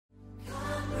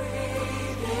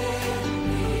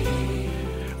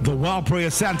World Prayer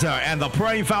Center and the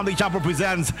Praying Family Chapel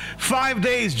presents 5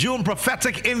 days June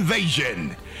Prophetic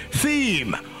Invasion.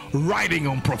 Theme, Riding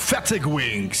on Prophetic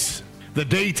Wings. The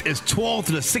date is 12th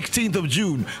to the 16th of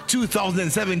June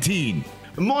 2017.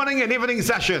 Morning and evening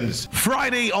sessions,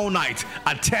 Friday all night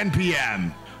at 10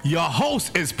 p.m. Your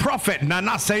host is Prophet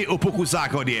Nanase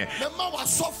Opoku-Sarkodie.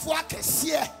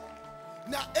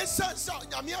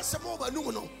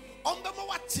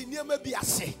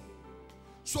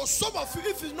 So some of you,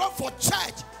 if it's not for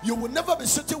church, you will never be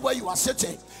sitting where you are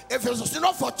sitting. If it's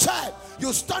not for church,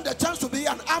 you stand a chance to be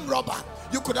an armed robber.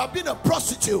 You could have been a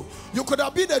prostitute. You could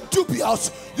have been a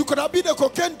dubious. You could have been a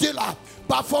cocaine dealer.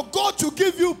 But for God to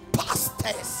give you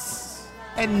pastors.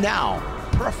 And now,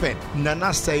 Prophet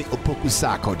Nanase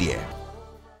Opoku-Sarkodie.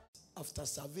 After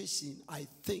salvation, I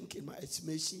think in my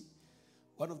estimation,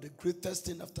 one of the greatest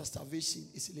things after salvation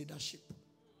is leadership.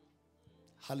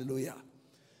 Hallelujah.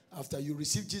 After you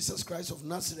receive Jesus Christ of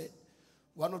Nazareth,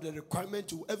 one of the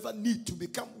requirements you ever need to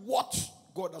become what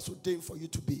God has ordained for you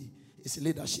to be is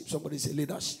leadership. Somebody say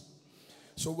leadership.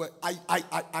 So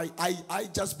I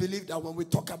just believe that when we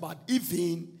talk about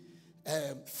even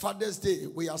Father's Day,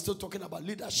 we are still talking about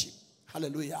leadership.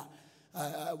 Hallelujah.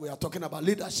 We are talking about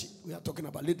leadership. We are talking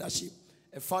about leadership.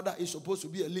 A father is supposed to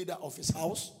be a leader of his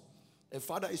house. A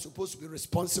father is supposed to be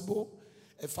responsible.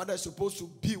 A father is supposed to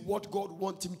be what God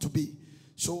wants him to be.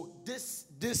 So this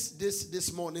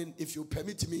morning, if you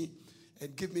permit me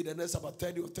and give me the next about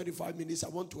 30 or 35 minutes, I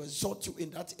want to exhort you in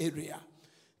that area.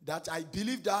 That I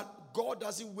believe that God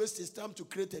doesn't waste his time to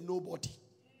create a nobody.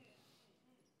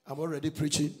 I'm already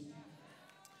preaching.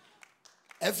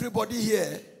 Everybody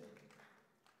here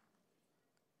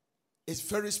is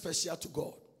very special to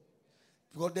God.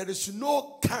 Because there is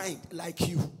no kind like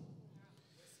you.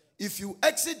 If you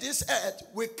exit this earth,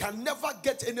 we can never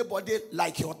get anybody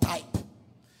like your type.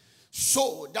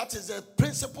 So that is the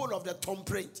principle of the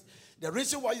thumbprint. The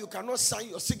reason why you cannot sign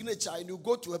your signature and you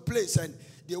go to a place and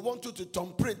they want you to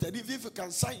thumbprint, and even if you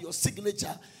can sign your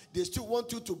signature, they still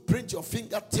want you to print your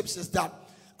fingertips, is that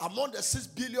among the 6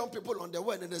 billion people on the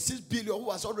world and the 6 billion who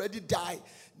has already died,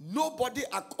 nobody,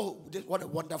 what a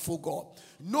wonderful God.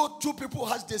 No two people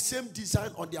has the same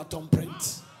design on their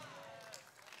thumbprint.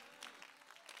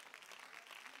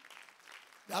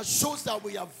 That shows that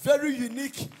we are very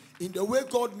unique in the way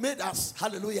God made us.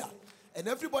 Hallelujah. And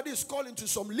everybody is called into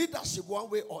some leadership one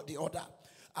way or the other.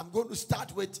 I'm going to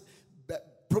start with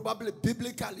probably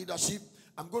biblical leadership.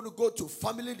 I'm going to go to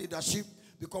family leadership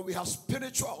because we have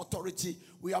spiritual authority,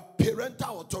 we have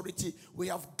parental authority, we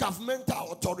have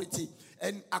governmental authority.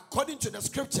 And according to the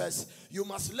scriptures, you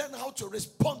must learn how to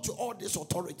respond to all this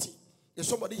authority. Is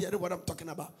somebody hearing what I'm talking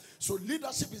about? So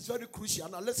leadership is very crucial.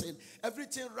 Now listen,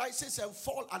 everything rises and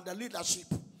falls under leadership.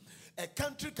 A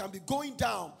country can be going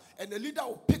down and the leader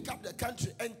will pick up the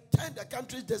country and turn the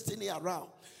country's destiny around.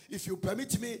 If you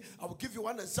permit me, I will give you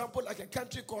one example, like a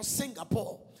country called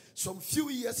Singapore. Some few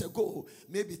years ago,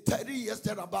 maybe 30 years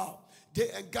thereabout,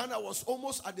 they and Ghana was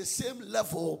almost at the same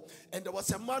level, and there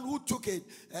was a man who took it,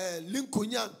 Lim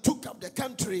Kuan Yew, took up the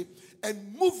country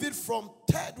and moved it from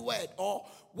third world, or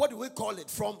what do we call it,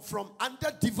 from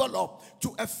underdeveloped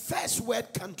to a first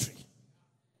world country.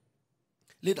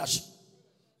 Leadership.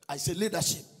 I say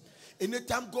leadership.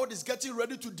 Anytime God is getting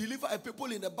ready to deliver a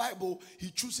people in the Bible, he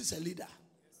chooses a leader.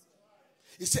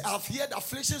 He said, I've heard the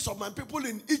afflictions of my people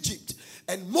in Egypt.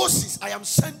 And Moses, I am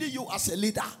sending you as a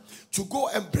leader to go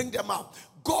and bring them out.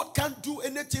 God can't do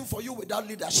anything for you without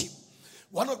leadership.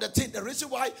 One of the things, the reason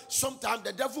why sometimes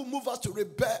the devil moves us to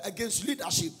rebel against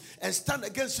leadership and stand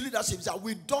against leadership is that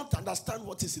we don't understand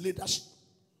what is leadership.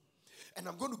 And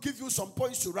I'm going to give you some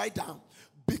points to write down.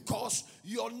 Because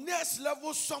your next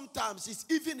level sometimes is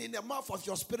even in the mouth of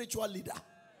your spiritual leader.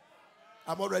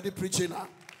 I'm already preaching now.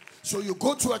 So you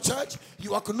go to a church,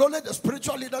 you acknowledge the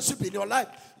spiritual leadership in your life.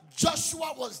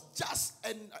 Joshua was just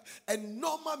a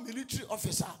normal military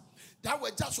officer that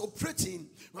were just operating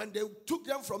when they took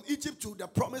them from Egypt to the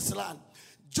promised land.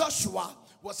 Joshua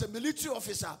was a military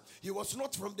officer. He was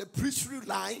not from the priestly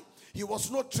line. He was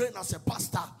not trained as a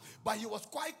pastor. But he was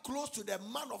quite close to the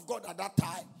man of God at that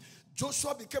time.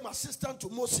 Joshua became assistant to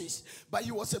Moses, but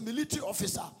he was a military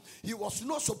officer. He was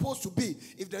not supposed to be.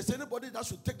 If there's anybody that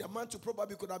should take the mantle,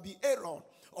 probably could have been Aaron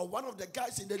or one of the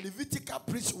guys in the Levitical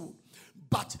priesthood.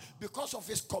 But because of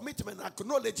his commitment and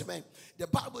acknowledgement, the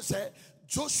Bible said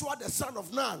Joshua the son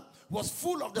of Nun was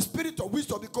full of the spirit of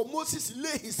wisdom because Moses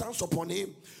laid his hands upon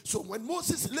him. So when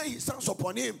Moses laid his hands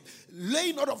upon him,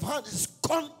 laying out of hands is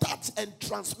contact and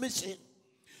transmission.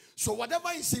 So whatever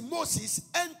is in Moses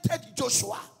entered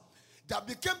Joshua. That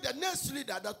became the next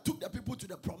leader that took the people to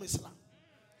the promised land.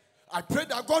 I pray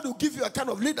that God will give you a kind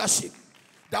of leadership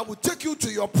that will take you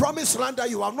to your promised land that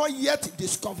you have not yet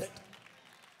discovered.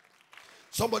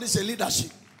 Somebody say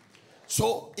leadership.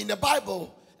 So in the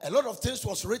Bible, a lot of things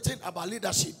was written about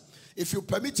leadership. If you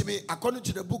permit me, according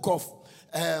to the book of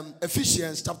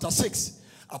Ephesians chapter 6,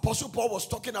 Apostle Paul was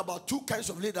talking about two kinds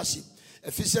of leadership.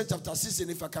 Ephesians chapter 6,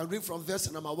 and if I can read from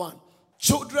verse number 1.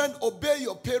 Children, obey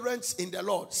your parents in the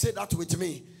Lord. Say that with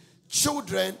me.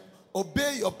 Children,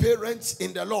 obey your parents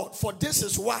in the Lord, for this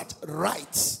is what?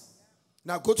 Right.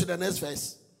 Now go to the next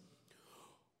verse.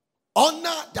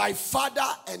 Honor thy father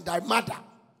and thy mother.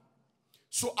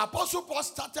 So Apostle Paul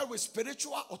started with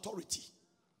spiritual authority,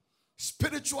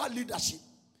 spiritual leadership.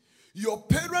 Your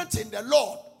parent in the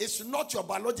Lord is not your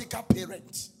biological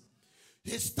parent.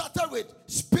 He started with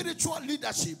spiritual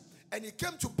leadership and he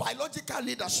came to biological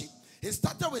leadership. He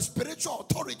started with spiritual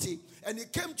authority and he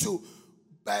came to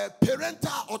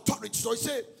parental authority. So he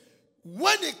said,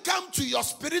 when it comes to your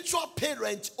spiritual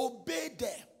parents, obey them.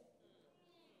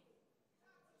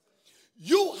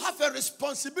 You have a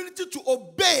responsibility to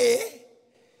obey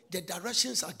the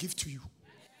directions I give to you.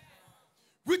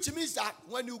 Which means that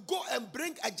when you go and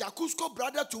bring a Jacusko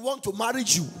brother to want to marry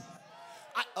you.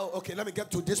 Okay, let me get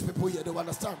to these people here. They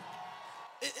understand.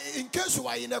 In case you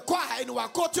are in a choir and you are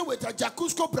courting with a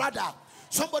Jacusko brother,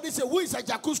 somebody say, who is a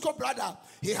Jacusko brother?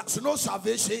 He has no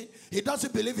salvation. He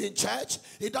doesn't believe in church.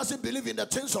 He doesn't believe in the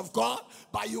things of God.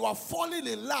 But you are falling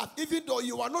in love. Even though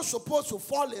you are not supposed to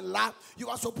fall in love, you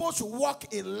are supposed to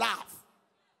walk in love.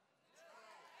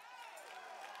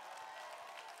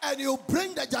 And you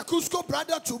bring the Jacusko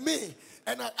brother to me,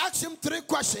 and I ask him 3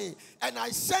 questions, and I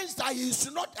sense that he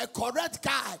is not a correct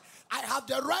guy. I have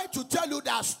the right to tell you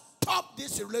that stop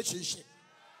this relationship.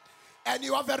 And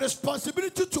you have a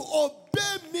responsibility to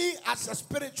obey me as a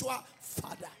spiritual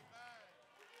father.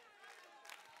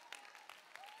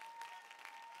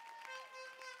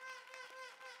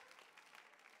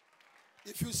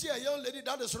 If you see a young lady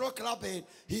that is not clapping,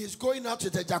 he is going out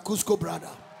with a Jacusko brother.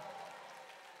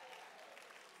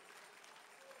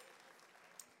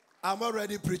 I'm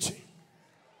already preaching.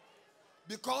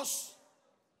 Because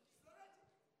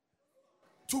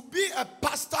to be a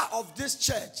pastor of this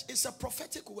church is a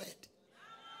prophetic word.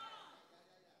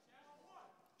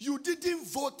 You didn't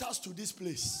vote us to this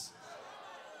place.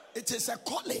 It is a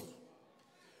calling.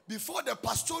 Before the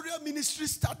pastoral ministry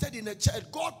started in the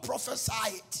church, God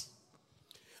prophesied.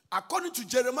 According to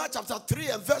Jeremiah chapter 3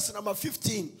 and verse number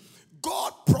 15,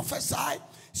 God prophesied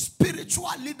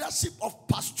spiritual leadership of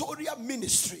pastoral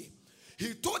ministry.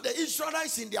 He told the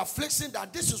Israelites in their affliction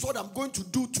that this is what I'm going to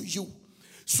do to you.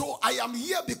 So I am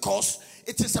here because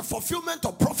it is a fulfillment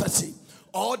of prophecy.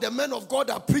 All the men of God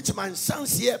that preach, my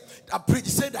sons here that preach,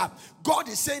 say that God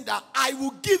is saying that I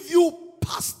will give you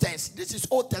pastors. This is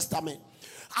Old Testament.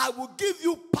 I will give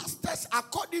you pastors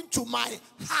according to my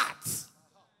heart.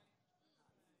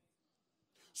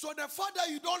 So the fact that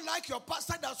you don't like your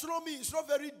pastor does not mean it's not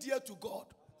very dear to God.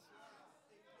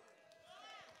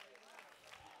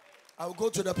 I will go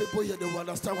to the people here, they will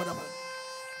understand what I'm saying.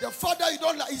 The father you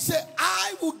don't like, he said,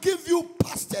 I will give you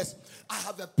pastors. I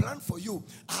have a plan for you.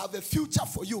 I have a future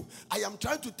for you. I am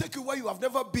trying to take you where you have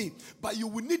never been. But you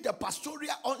will need the pastoral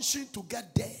unction to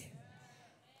get there.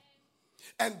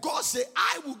 And God said,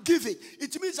 I will give it.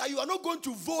 It means that you are not going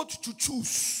to vote to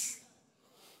choose.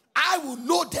 I will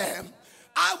know them.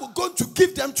 I will going to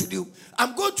give them to you.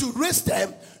 I'm going to raise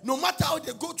them no matter how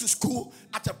they go to school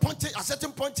at a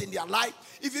certain point in their life.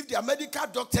 If they are medical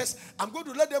doctors, I'm going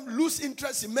to let them lose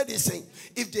interest in medicine.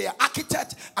 If they are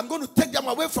architects, I'm going to take them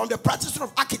away from the practice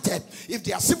of architect. If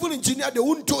they are civil engineer, they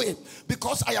won't do it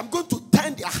because I am going to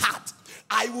turn their heart.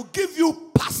 I will give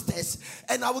you pastors,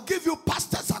 and I will give you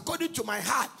pastors according to my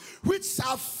heart, which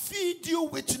shall feed you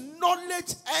with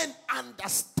knowledge and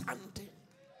understanding.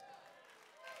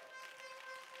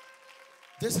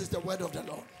 This is the word of the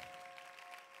Lord.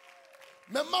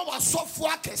 Mema wa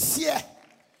sofwa kesiye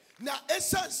na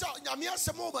esense nyame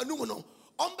asemo manum no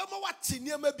ombema wati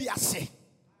niema bi ase.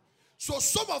 So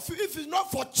some of you, if it's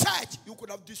not for church, you could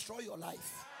have destroyed your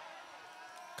life.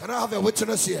 Can I have a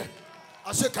witness here?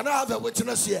 I say, can I have a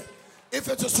witness here? If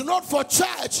it is not for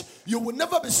church, you will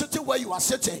never be sitting where you are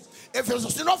sitting. If it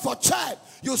is not for church,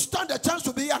 you stand a chance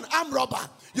to be an armed robber.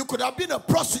 You could have been a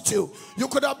prostitute. You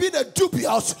could have been a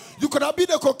dubious. You could have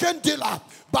been a cocaine dealer.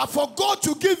 But for God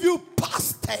to give you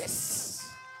pastors.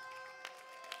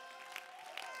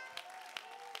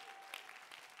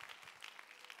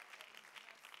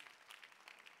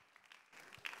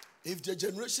 If the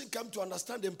generation come to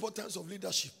understand the importance of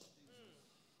leadership,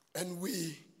 and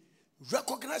we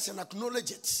recognize and acknowledge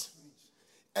it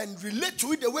and relate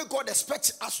to it the way God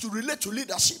expects us to relate to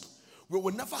leadership, we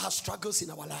will never have struggles in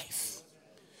our life.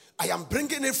 I am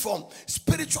bringing it from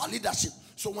spiritual leadership.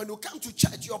 So when you come to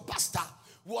church, your pastor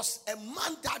was a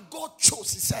man that God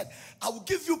chose. He said, I will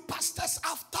give you pastors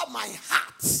after my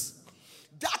heart.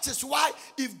 That is why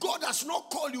if God has not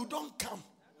called you, don't come.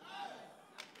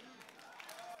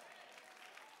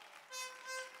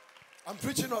 I'm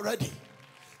preaching already.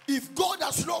 If God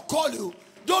has not called you,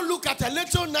 don't look at a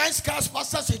little nice car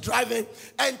pastors is driving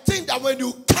and think that when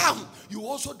you come, you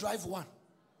also drive one.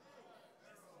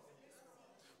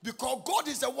 Because God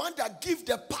is the one that gives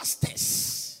the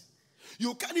pastors.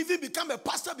 You can't even become a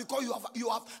pastor because you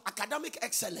have academic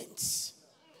excellence.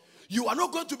 You are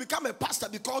not going to become a pastor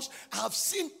because I have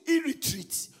seen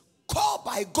illiterates called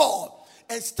by God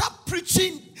and start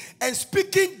preaching and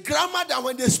speaking grammar that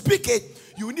when they speak it,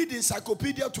 you need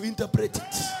encyclopedia to interpret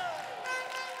it.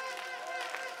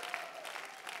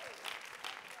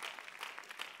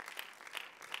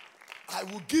 I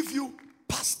will give you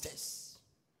pastors.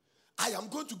 I am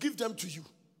going to give them to you.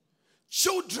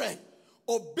 Children,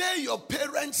 obey your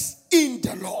parents in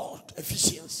the Lord.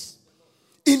 Ephesians.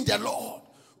 In the Lord.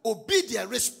 Obedient,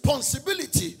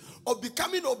 responsibility of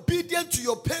becoming obedient to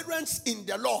your parents in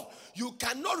the Lord. You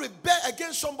cannot rebel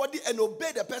against somebody and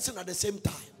obey the person at the same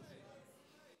time.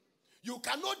 You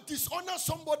cannot dishonor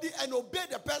somebody and obey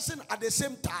the person at the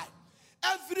same time.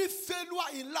 Every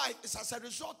failure in life is as a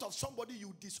result of somebody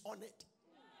you dishonored.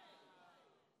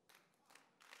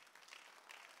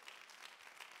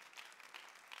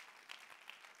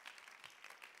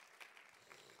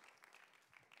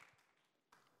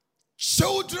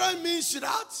 Children means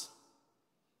that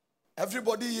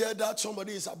everybody hear that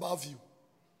somebody is above you.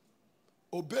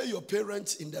 Obey your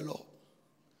parents in the Lord.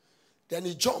 Then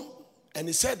he jumped and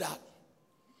he said that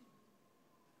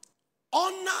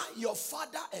honor your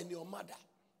father and your mother,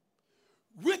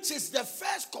 which is the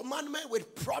first commandment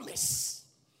with promise.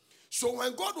 So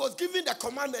when God was giving the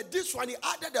commandment, this one he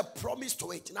added a promise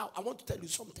to it. Now I want to tell you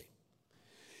something.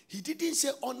 He didn't say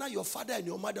honor your father and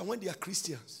your mother when they are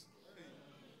Christians.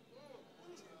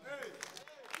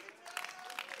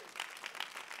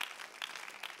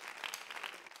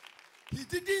 He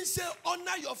didn't say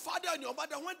honor your father and your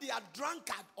mother when they are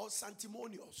drunkard or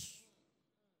sanctimonious.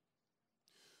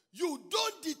 You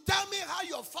don't determine how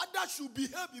your father should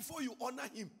behave before you honor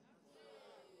him.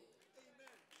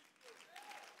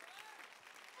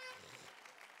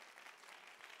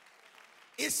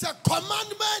 It's a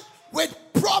commandment with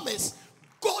promise.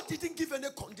 God didn't give any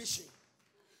condition.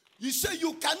 You say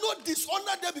you cannot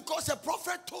dishonor them because a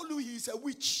prophet told you he is a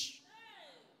witch.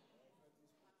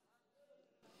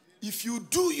 If you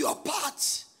do your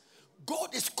part,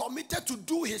 God is committed to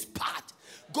do his part.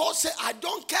 God said, I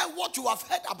don't care what you have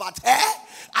heard about her.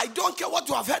 I don't care what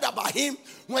you have heard about him.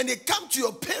 When they come to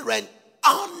your parent,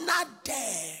 honor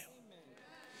them.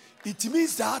 It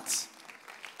means that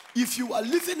if you are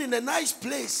living in a nice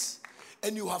place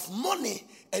and you have money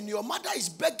and your mother is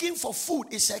begging for food,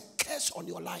 it's a curse on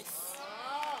your life.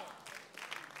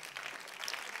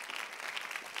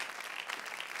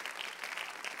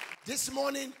 This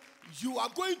morning, you are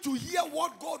going to hear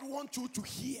what God wants you to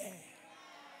hear.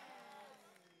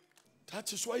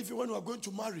 That is why even when you are going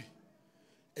to marry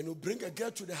and you bring a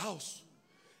girl to the house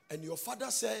and your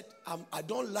father said, I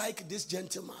don't like this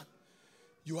gentleman,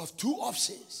 you have two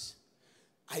options.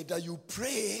 Either you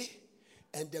pray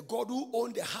and the God who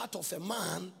owns the heart of a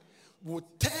man will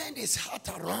turn his heart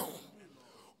around,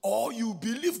 or you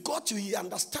believe God till he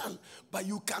understand, but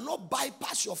you cannot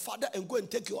bypass your father and go and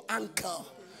take your uncle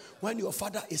when your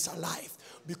father is alive,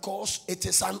 because it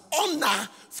is an honor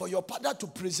for your father to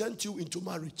present you into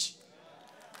marriage.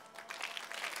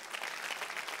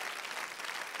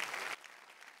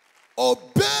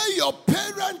 Obey your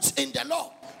parents in the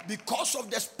Lord. Because of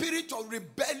the spirit of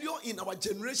rebellion in our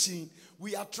generation,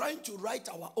 we are trying to write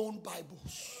our own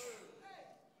Bibles.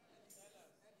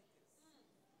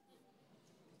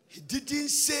 He didn't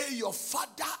say your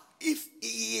father if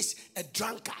he is a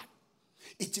drunkard.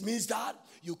 It means that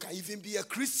you can even be a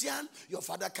Christian, your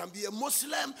father can be a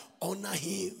Muslim, honor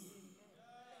him.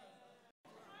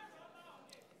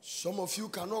 Some of you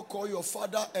cannot call your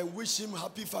father and wish him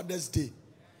happy Father's Day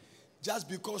just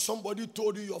because somebody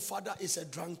told you your father is a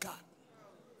drunkard.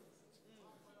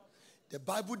 The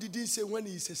Bible didn't say when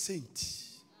he is a saint.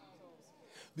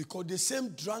 Because the same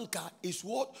drunkard is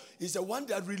the one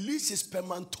that releases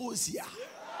spermatozoa.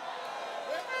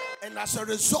 And as a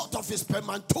result of his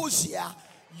spermatozoa,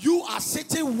 you are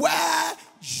sitting where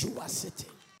you are sitting.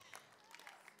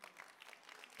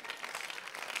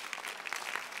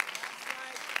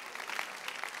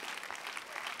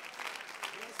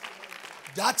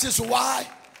 That is why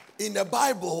in the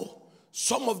Bible,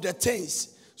 some of the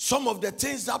things, Some of the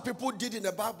things that people did in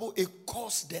the Bible, it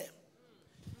caused them.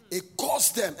 It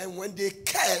caused them. And when they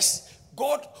cursed,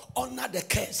 God honored the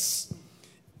curse.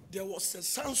 There was the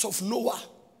sons of Noah.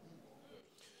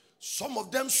 Some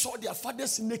of them saw their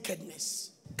father's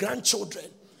nakedness, grandchildren,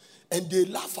 and they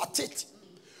laugh at it.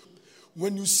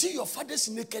 When you see your father's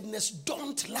nakedness,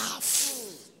 don't laugh.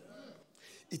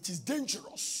 It is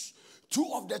dangerous. Two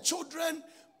of the children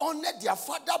honored their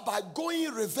father by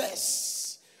going reverse,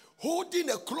 holding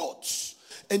a cloth,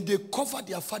 and they covered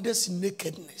their father's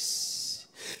nakedness.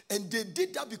 And they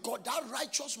did that because that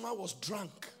righteous man was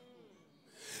drunk.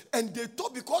 And they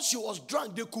thought because he was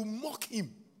drunk, they could mock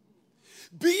him.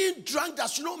 Being drunk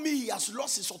does not mean he has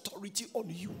lost his authority on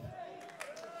you.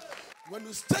 When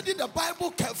you study the Bible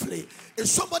carefully,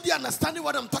 is somebody understanding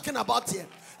what I'm talking about here?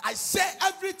 I say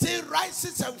everything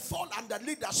rises and falls under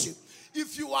leadership.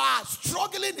 If you are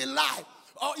struggling in life,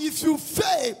 or if you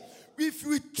fail, if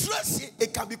you trace it,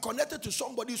 it can be connected to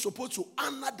somebody who's supposed to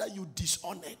honor that you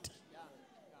dishonored.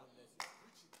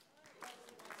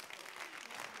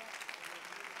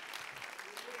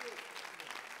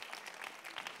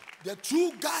 The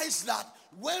two guys that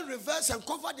went reverse and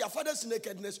covered their father's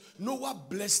nakedness, Noah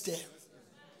blessed them.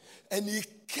 And he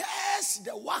cursed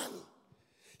the one.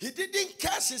 He didn't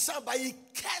curse his son, but he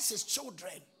cursed his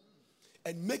children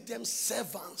and make them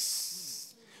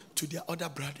servants to their other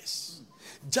brothers.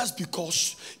 Just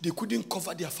because they couldn't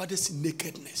cover their father's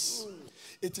nakedness.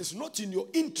 It is not in your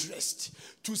interest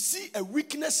to see a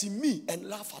weakness in me and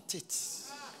laugh at it.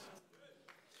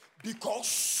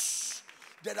 Because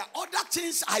there are other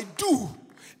things I do,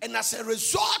 and as a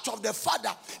result of the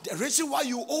father, the reason why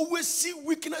you always see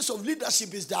weakness of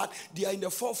leadership is that they are in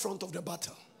the forefront of the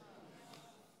battle.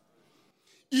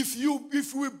 If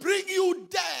we bring you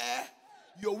there,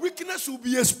 your weakness will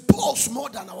be exposed more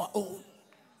than our own.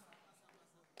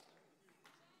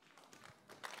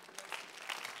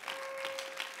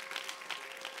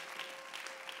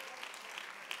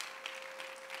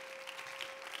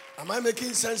 Am I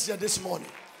making sense here this morning?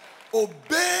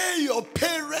 Obey your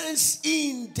parents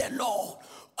in the Lord.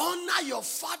 Honor your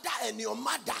father and your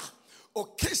mother.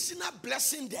 Occasional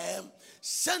blessing them.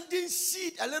 Sending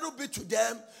seed a little bit to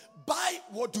them. Buy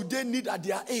what do they need at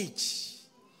their age.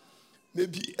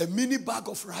 Maybe a mini bag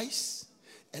of rice.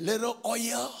 A little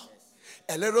oil.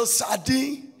 A little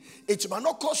sardine. It might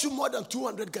not cost you more than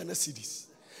 200 Ghana cedis.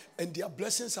 And their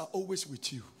blessings are always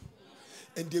with you.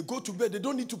 And they go to bed. They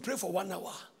don't need to pray for 1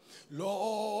 hour.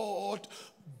 Lord,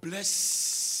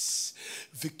 bless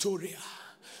Victoria.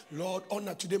 Lord,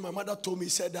 honor today. My mother told me,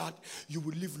 said that you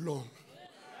will live long.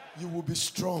 You will be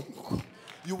strong.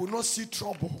 You will not see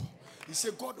trouble. He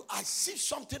said, God, I see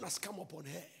something has come upon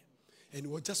her. And he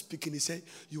was just speaking. He said,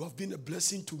 you have been a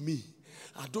blessing to me.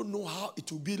 I don't know how it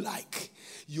will be like.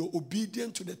 You're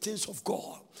obedient to the things of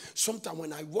God. Sometimes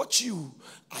when I watch you,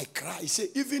 I cry. He said,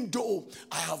 even though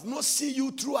I have not seen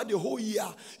you throughout the whole year,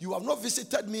 you have not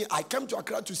visited me, I came to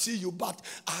Accra to see you, but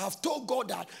I have told God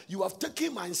that you have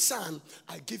taken my son,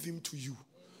 I give him to you.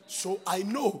 So I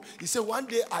know. He said, one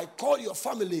day I called your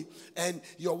family and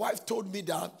your wife told me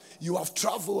that you have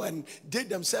traveled and they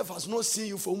themselves has not seen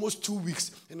you for almost 2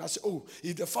 weeks. And I said, oh,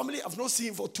 if the family have not seen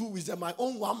you for 2 weeks, then my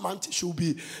own 1 month should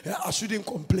be, I shouldn't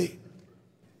complain.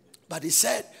 But he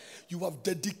said, you have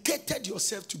dedicated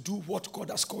yourself to do what God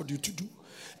has called you to do.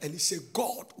 And he said,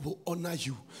 God will honor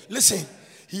you. Listen,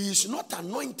 he is not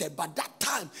anointed, but that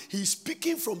time he is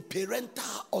speaking from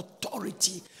parental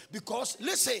authority. Because,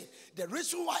 listen, the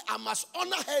reason why I must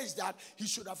honor her is that he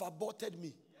should have aborted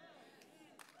me.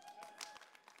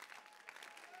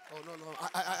 Oh, no.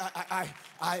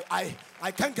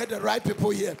 I can't get the right people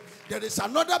here. There is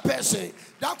another person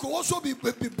that could also be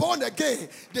born again.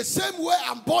 The same way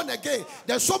I'm born again.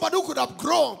 There's somebody who could have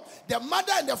grown. The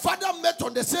mother and the father met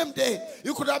on the same day.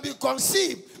 You could have been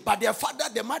conceived. But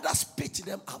the mother spit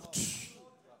them out.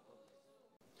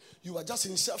 You are just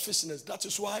in selfishness. That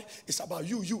is why it's about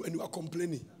you, and you are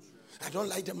complaining. I don't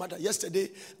like the mother.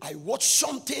 Yesterday, I watched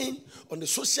something on the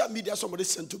social media somebody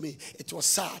sent to me. It was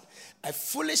sad. A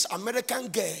foolish American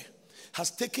girl has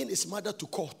taken his mother to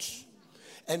court.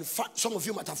 And some of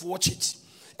you might have watched it.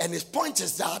 And his point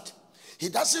is that he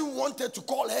doesn't want her to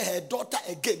call her daughter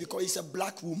again because he's a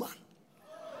black woman.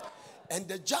 And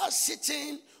the judge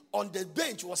sitting on the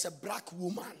bench was a black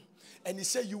woman. And he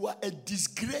said, you are a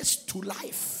disgrace to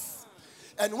life.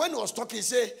 And when he was talking,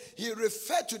 he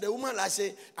referred to the woman. I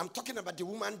say, I'm talking about the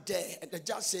woman there. And the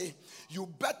judge said, you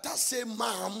better say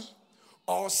ma'am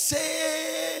or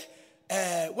say,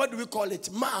 what do we call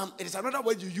it? Ma'am, it is another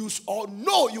word you use, or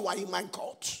no, you are in my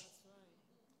court.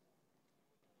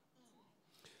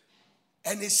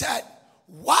 And he said,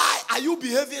 Why are you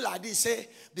behaving like this? Say,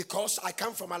 because I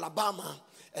come from Alabama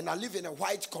and I live in a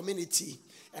white community.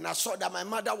 And I saw that my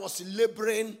mother was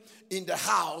laboring in the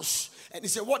house. And he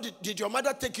said, what did your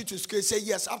mother take you to school? He said,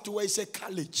 yes. Afterwards, he said,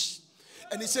 college.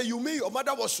 And he said, you mean your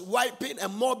mother was wiping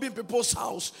and mopping people's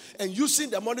house and using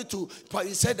the money to, but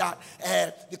he said that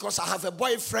because I have a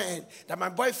boyfriend, that my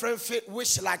boyfriend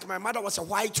wished like my mother was a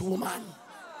white woman.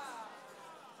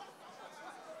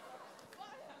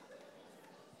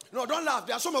 No, don't laugh.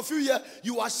 There are some of you here,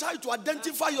 you are shy to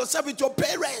identify yourself with your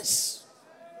parents.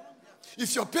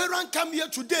 If your parent come here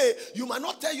today, you might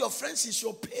not tell your friends it's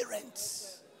your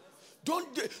parents. Don't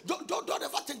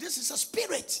ever think this is a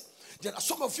spirit. There are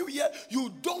some of you here,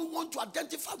 you don't want to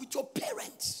identify with your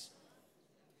parents.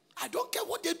 I don't care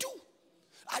what they do.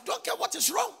 I don't care what is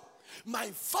wrong. My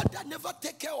father never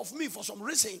take care of me for some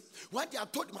reason. One day I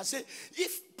told him, I said,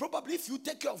 if you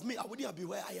take care of me, I wouldn't be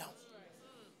where I am.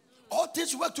 All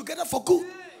things work together for good.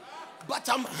 But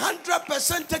I'm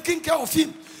 100% taking care of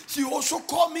him. He also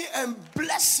called me and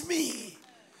blessed me.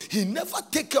 He never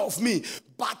take care of me.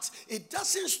 But it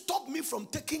doesn't stop me from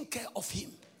taking care of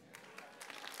him.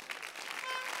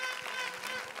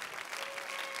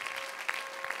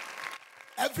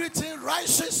 Everything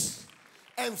rises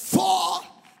and falls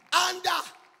under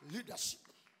leadership.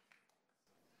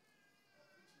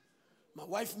 My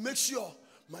wife makes sure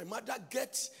my mother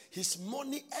gets his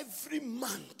money every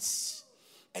month.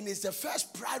 And it's the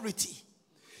first priority.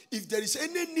 If there is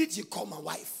any need, you call my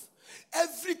wife.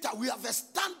 Every time we have a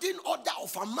standing order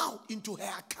of amount into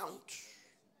her account.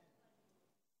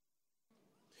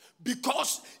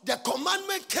 Because the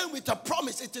commandment came with a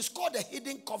promise. It is called a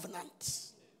hidden covenant.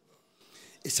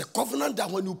 It's a covenant that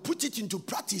when you put it into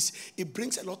practice, it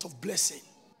brings a lot of blessing.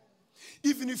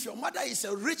 Even if your mother is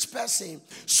a rich person,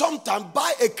 sometimes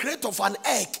buy a crate of an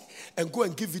egg and go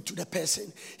and give it to the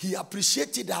person. He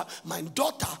appreciated that my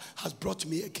daughter has brought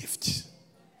me a gift.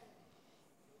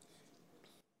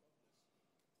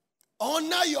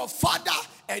 Honor your father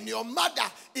and your mother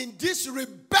in this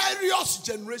rebellious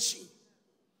generation.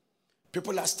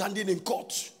 People are standing in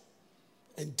court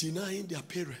and denying their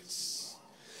parents.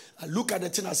 I look at the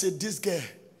thing and say, this girl,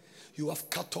 you have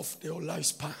cut off their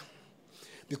lifespan.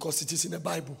 Because it is in the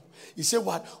Bible. He said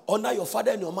what? Honor your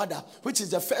father and your mother, which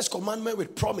is the first commandment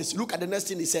with promise. Look at the next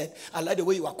thing he said. I like the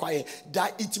way you are quiet.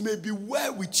 That it may be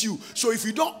well with you. So if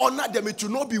you don't honor them, it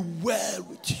will not be well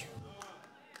with you.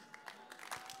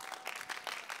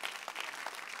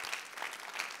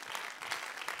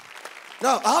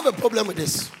 Now, I have a problem with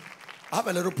this. I have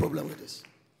a little problem with this.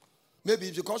 Maybe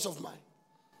it's because of my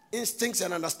instincts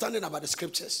and understanding about the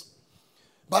scriptures.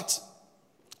 But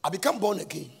I become born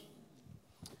again.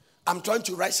 I'm trying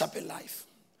to rise up in life.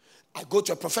 I go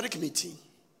to a prophetic meeting.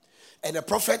 And the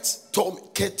prophet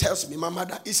tells me, my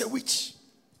mother is a witch.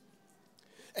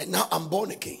 And now I'm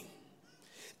born again.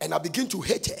 And I begin to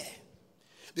hate her.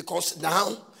 Because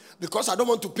I don't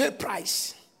want to pay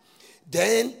price.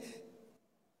 Then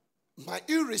my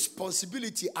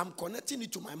irresponsibility, I'm connecting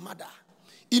it to my mother.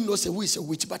 He knows who is a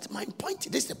witch. But my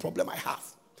point, this is the problem I have.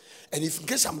 And if in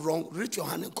case I'm wrong, raise your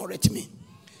hand and correct me.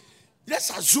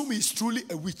 Let's assume he's truly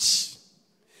a witch.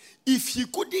 If he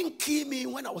couldn't kill me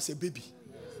when I was a baby.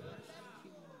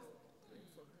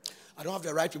 I don't have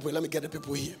the right people. Let me get the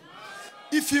people here.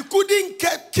 If he couldn't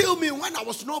kill me when I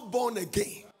was not born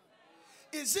again.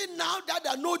 Is it now that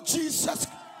I know Jesus?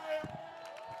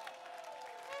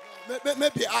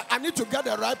 Maybe I need to get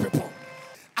the right people.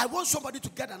 I want somebody to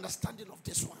get understanding of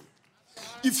this one.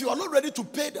 If you are not ready to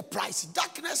pay the price,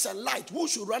 darkness and light, who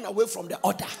should run away from the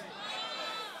other?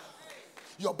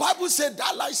 Your Bible said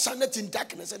that light shineth in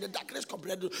darkness and the darkness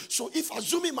comprehended. So if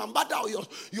assuming my mother or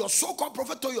your so-called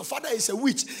prophet or your father is a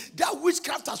witch, that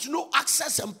witchcraft has no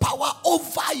access and power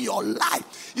over your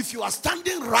life. If you are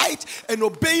standing right and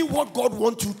obeying what God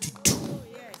wants you to do.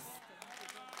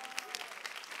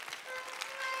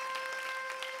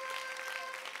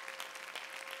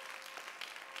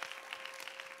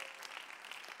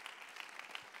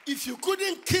 If you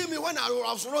couldn't kill me when I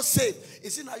was not safe,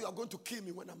 is it now you are going to kill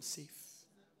me when I'm safe?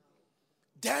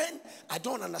 Then I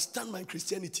don't understand my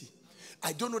Christianity.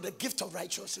 I don't know the gift of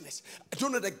righteousness. I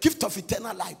don't know the gift of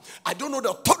eternal life. I don't know the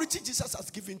authority Jesus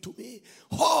has given to me.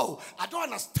 Oh, I don't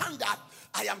understand that.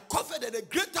 I am covered and a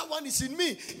greater one is in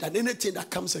me than anything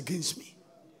that comes against me.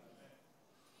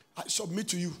 I submit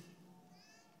to you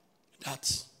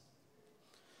that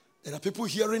there are people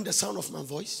hearing the sound of my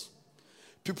voice.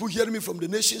 People hearing me from the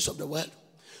nations of the world.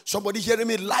 Somebody hearing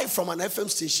me live from an FM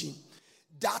station.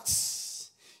 That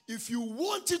if you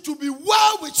want it to be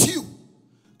well with you,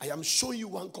 I am showing you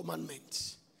one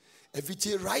commandment.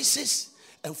 Everything rises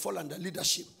and falls under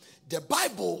leadership. The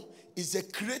Bible is the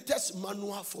creator's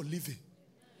manual for living.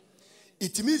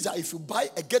 It means that if you buy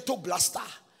a ghetto blaster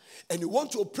and you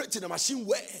want to operate in a machine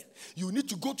well, you need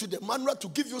to go to the manual to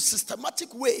give you a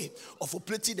systematic way of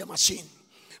operating the machine.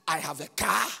 I have a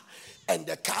car, and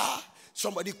the car,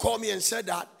 somebody called me and said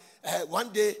that one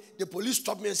day the police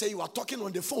stopped me and said, you are talking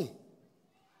on the phone.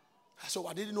 So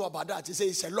I didn't know about that. He said,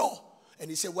 it's a law. And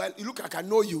he said, well, you look like I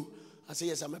know you. I said,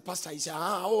 yes, I'm a pastor. He said,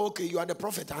 okay, you are the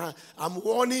prophet. I'm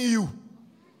warning you.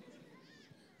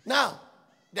 Now,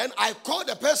 then I called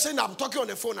the person I'm talking on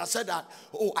the phone. I said that,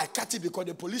 I cut it because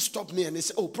the police stopped me. And they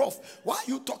said, Prof, why are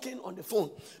you talking on the phone?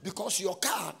 Because your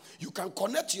car, you can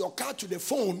connect your car to the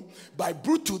phone by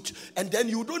Bluetooth. And then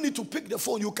you don't need to pick the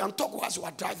phone. You can talk whilst you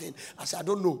are driving. I said, I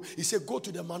don't know. He said, go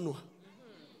to the manual.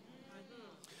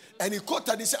 And he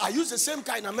quoted, he said, I use the same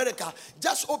car in America.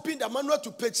 Just open the manual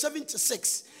to page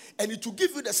 76. And it will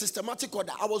give you the systematic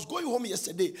order. I was going home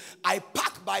yesterday. I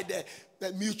parked by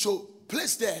the mutual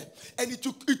place there. And it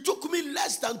took me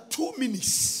less than 2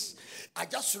 minutes. I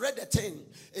just read the thing.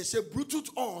 It said Bluetooth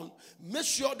on. Make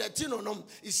sure the thing on them.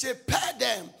 It said pair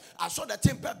them. I saw the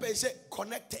thing pair. It said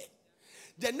connected.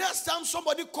 The next time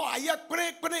somebody call, I hear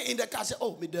in the car. I say,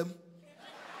 me them.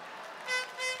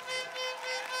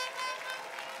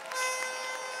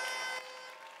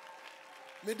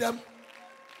 Madam,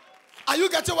 are you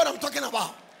getting what I'm talking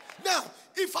about? Now,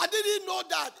 if I didn't know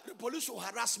that, the police will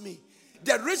harass me.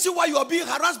 The reason why you are being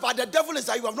harassed by the devil is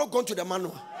that you have not gone to the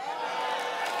manual.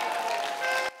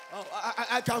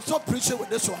 I can stop preaching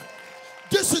with this one.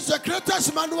 This is the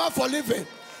greatest manual for living.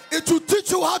 It will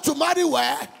teach you how to marry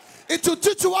well. It will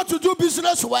teach you how to do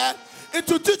business well. It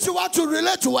will teach you how to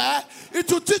relate well.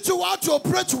 It will teach you how to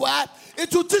operate well.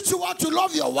 It will teach you how to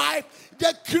love your wife.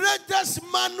 The greatest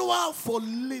manual for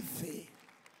living.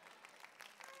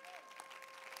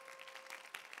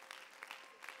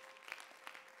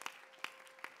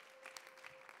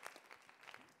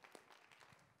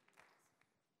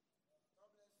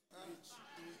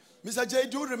 Mr. J,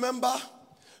 do you remember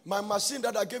my machine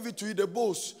that I gave it to you, the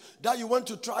Bose, that you went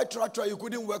to try, you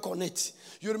couldn't work on it?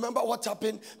 You remember what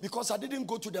happened? Because I didn't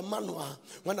go to the manual.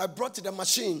 When I brought the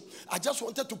machine, I just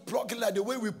wanted to plug it like the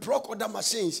way we plug other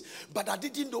machines. But I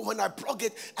didn't know when I plug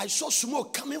it, I saw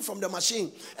smoke coming from the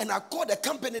machine. And I called the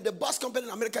company, the bus company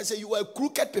in America, and said, you are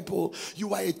crooked people,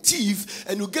 you are a thief,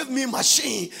 and you gave me a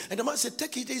machine. And the man said,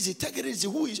 take it easy, take it easy.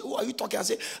 Who are you talking? I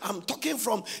said, I'm talking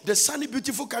from the sunny,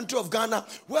 beautiful country of Ghana,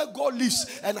 where God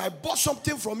lives. And I bought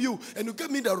something from you, and you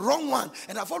gave me the wrong one.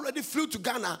 And I've already flew to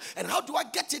Ghana. And how do I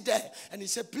get it there? And he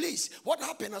said, please, what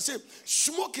happened? I said,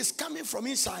 smoke is coming from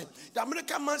inside. The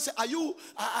American man said, are you,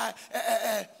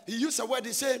 he used a word,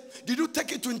 he said, did you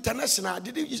take it to international?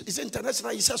 He said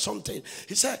international, he said something.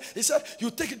 He said,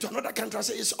 you take it to another country. I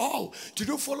said, it's all. Did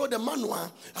you follow the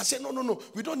manual? I said, no,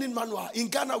 we don't need manual. In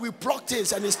Ghana, we plug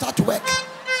things and it start to work.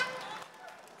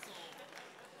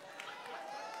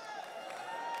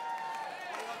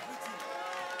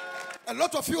 A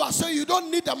lot of you are saying you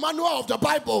don't need the manual of the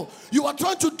Bible. You are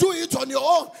trying to do it on your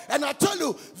own. And I tell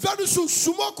you, very soon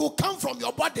smoke will come from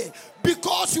your body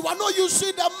because you are not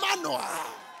using the manual.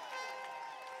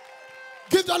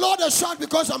 Give the Lord a shout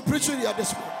because I'm preaching here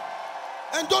this morning.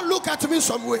 And don't look at me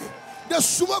some way. The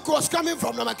smoke was coming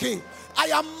from the king. I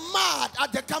am mad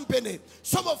at the company.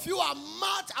 Some of you are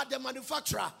mad at the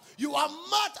manufacturer. You are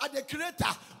mad at the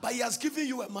creator, but he has given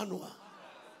you a manual.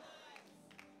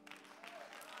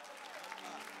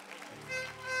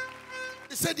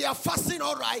 They say they are fasting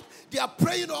all right, they are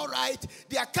praying all right,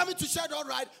 they are coming to church all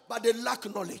right, but they lack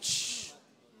knowledge.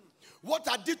 What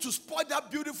I did to spoil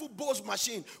that beautiful Bose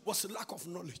machine was lack of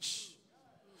knowledge.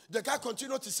 The guy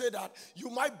continued to say that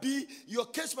your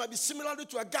case might be similar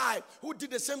to a guy who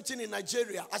did the same thing in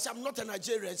Nigeria. I said, I'm not a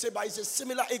Nigerian. He said, but he's a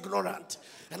similar ignorant.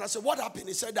 And I said, what happened?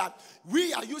 He said that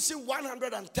we are using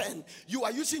 110. You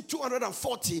are using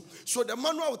 240. So the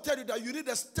manual will tell you that you need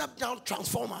a step-down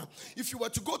transformer. If you were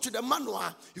to go to the manual,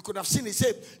 you could have seen, he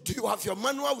said, do you have your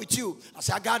manual with you? I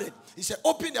said, I got it. He said,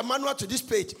 open the manual to this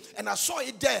page. And I saw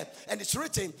it there. And it's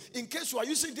written, in case you are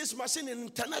using this machine in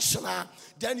international,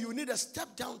 then you need a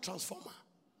step-down transformer.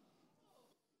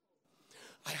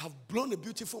 I have blown a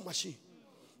beautiful machine,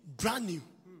 brand new,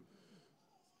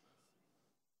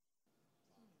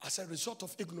 as a result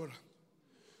of ignorance.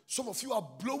 Some of you are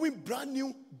blowing brand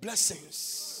new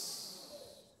blessings,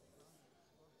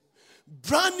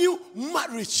 brand new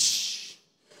marriage,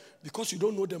 because you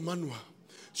don't know the manual.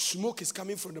 Smoke is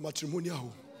coming from the matrimonial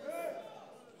home.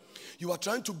 You are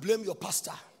trying to blame your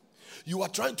pastor. You are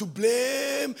trying to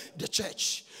blame the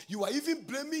church. You are even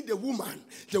blaming the woman.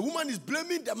 The woman is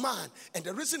blaming the man. And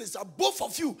the reason is that both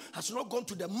of you has not gone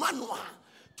to the manual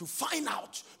to find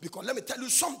out. Because let me tell you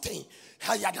something.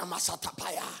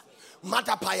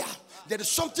 There is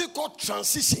something called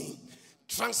transition.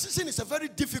 Transition is a very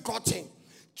difficult thing.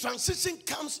 Transition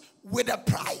comes with a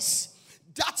price.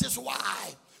 That is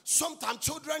why sometimes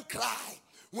children cry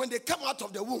when they come out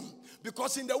of the womb.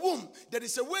 Because in the womb, there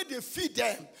is a way they feed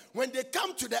them. When they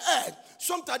come to the earth,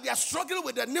 sometimes they are struggling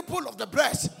with the nipple of the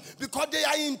breast because they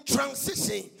are in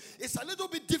transition. It's a little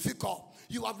bit difficult.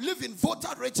 You have lived in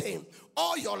Volta regime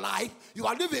all your life. You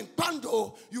are living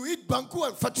Pando. You eat Banku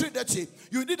and Fertility.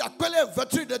 You eat Akpele and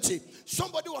Fertility.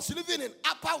 Somebody was living in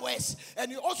Upper West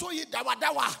and you also eat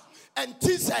Dawa and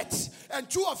T-sets, and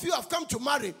two of you have come to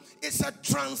marry. It's a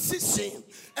transition,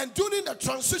 and during the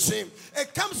transition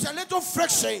it comes a little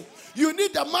friction. You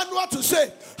need the manual to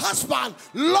say, husband,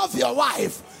 love your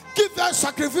wife, give her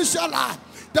sacrificial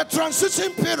life. The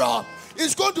transition period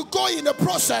is going to go in the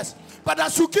process, but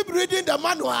as you keep reading the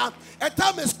manual, a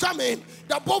time is coming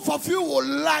that both of you will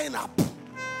line up.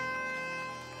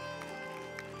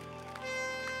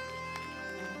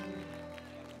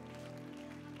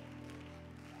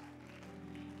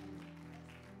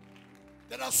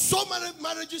 There are so many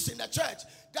marriages in the church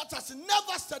that has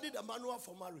never studied the manual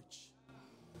for marriage.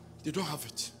 They don't have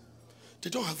it. They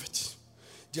don't have it.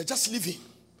 They're just living.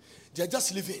 They're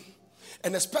just living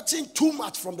and expecting too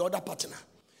much from the other partner.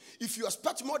 If you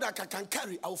expect more than I can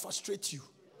carry, I will frustrate you.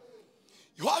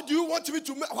 How do you want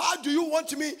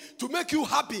me to make you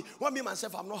happy when me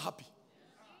myself I'm not happy?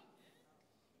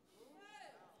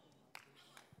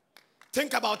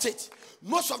 Think about it.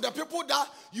 Most of the people that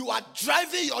you are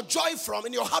driving your joy from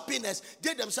and your happiness,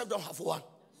 they themselves don't have one.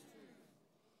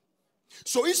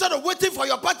 So instead of waiting for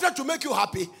your partner to make you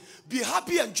happy, be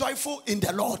happy and joyful in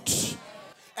the Lord.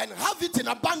 And have it in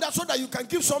abundance so that you can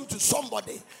give some to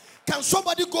somebody. Can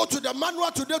somebody go to the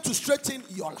manual today to straighten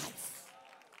your life?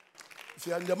 If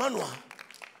you are in the manual,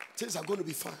 things are going to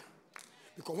be fine.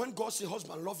 Because when God says,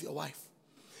 husband, love your wife,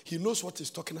 he knows what he's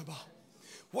talking about.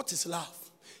 What is love?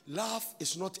 Love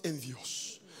is not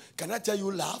envious. Can I tell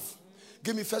you love?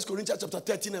 Give me 1 Corinthians chapter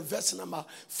 13 and verse number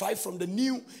 5 from the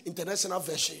New International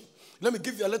Version. Let me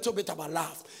give you a little bit about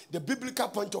love. The biblical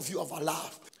point of view of our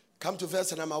love. Come to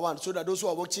verse number 1 so that those who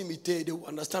are watching me today, they will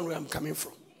understand where I'm coming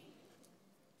from.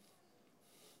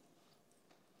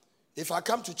 If I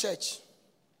come to church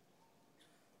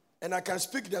and I can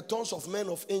speak the tongues of men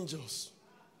of angels,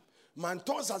 my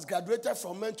tongues has graduated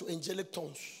from men to angelic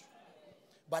tongues.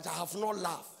 But I have not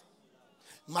love.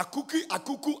 Makuki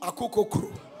akuku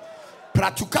akokokro.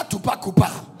 Pratuka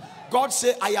tupakupa. God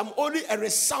said, I am only a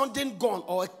resounding gong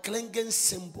or a clanging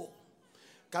cymbal.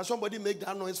 Can somebody make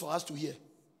that noise for us to hear?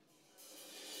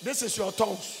 This is your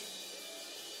tongues.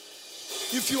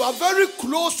 If you are very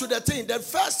close to the thing, the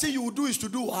first thing you will do is to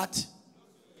do what?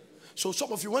 So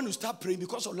some of you, when you start praying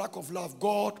because of lack of love,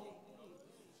 God,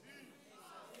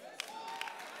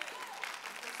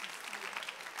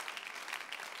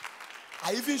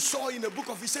 I even saw in the book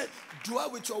of, he said,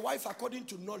 dwell with your wife according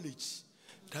to knowledge,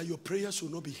 that your prayers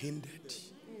will not be hindered.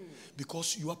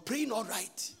 Because you are praying all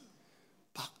right,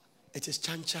 but it is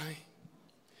chan-chan.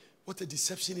 What a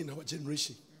deception in our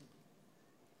generation.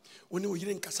 When you are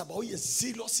in Kasaba, you are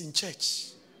zealous in church.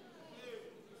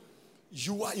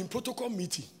 You are in protocol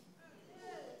meeting.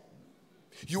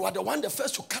 You are the one the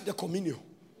first to cut the communion.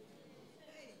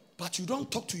 But you don't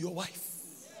talk to your wife.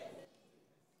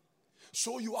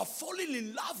 So you are falling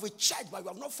in love with church, but you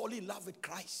have not fallen in love with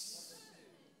Christ.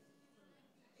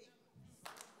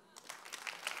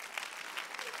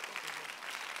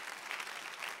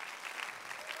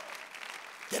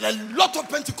 There are a lot of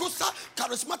Pentecostal,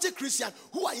 charismatic Christians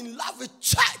who are in love with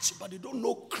church, but they don't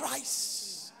know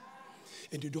Christ.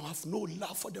 And they don't have no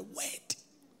love for the word.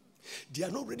 They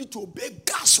are not ready to obey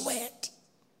God's word.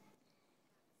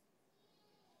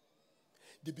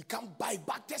 They become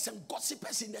backbiters and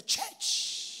gossipers in the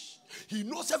church. He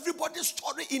knows everybody's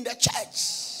story in the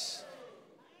church.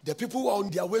 The people who are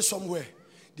on their way somewhere,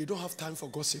 they don't have time for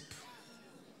gossip.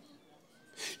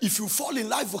 If you fall in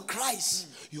love with Christ,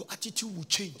 your attitude will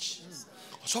change.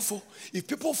 So if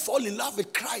people fall in love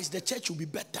with Christ, the church will be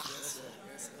better.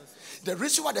 The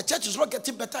reason why the church is not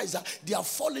getting better is that they are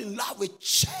falling in love with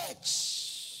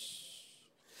church.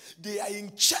 They are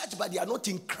in church, but they are not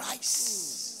in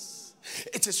Christ.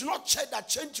 It is not church that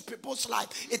changes people's life.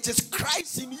 It is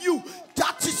Christ in you.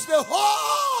 That is the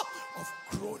hope of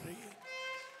glory.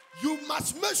 You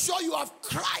must make sure you have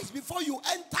Christ before you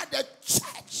enter the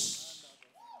church.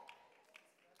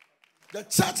 The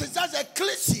church is just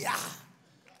ecclesia.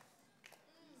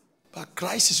 But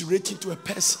Christ is relating to a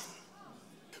person.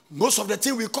 Most of the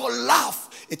thing we call love,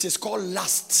 it is called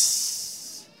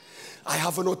lust. I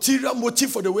have an ulterior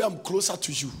motive for the way I'm closer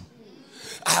to you.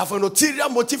 I have an ulterior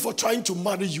motive for trying to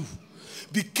marry you.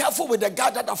 Be careful with the guy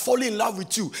that are falling in love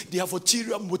with you. They have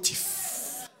ulterior motive.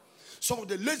 Some of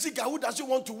the lazy guy who doesn't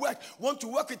want to work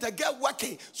with a girl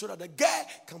working so that the girl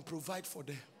can provide for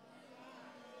them.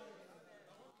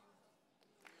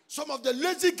 Some of the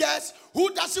lazy girls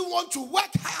who doesn't want to work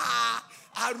hard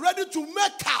are ready to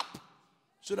make up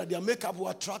so that their makeup will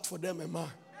attract for them a man.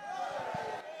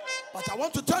 But I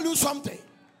want to tell you something.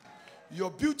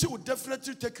 Your beauty will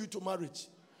definitely take you to marriage,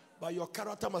 but your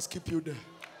character must keep you there.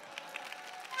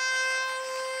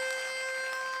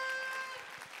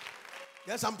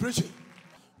 Yes, I'm preaching.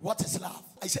 What is love?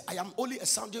 I say, I am only a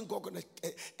sounding gong,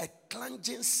 a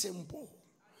clanging cymbal.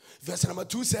 Verse number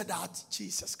 2 said that,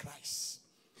 Jesus Christ.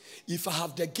 If I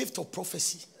have the gift of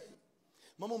prophecy,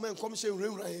 Mama man come say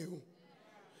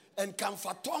and can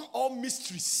fathom all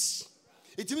mysteries.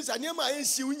 It means I never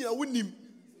see unim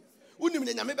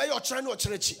the nyame be your chira no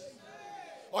chirachi.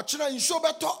 Or chira in show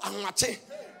better and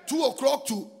 2 o'clock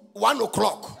to 1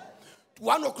 o'clock.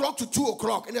 1 o'clock to 2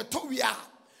 o'clock. And the two we are.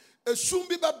 Soon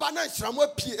be banana from a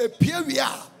peer we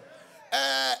are.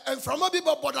 And from a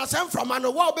people, but as I'm from an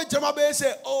award, be Jamabe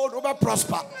say, oh, no,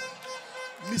 prosper.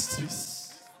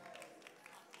 Mysteries.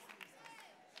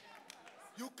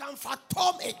 You can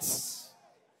fathom it.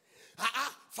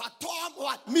 Fathom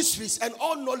what? Mysteries and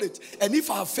all knowledge. And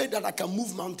if I have faith that I can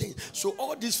move mountains. So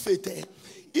all this faith,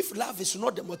 if love is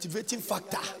not the motivating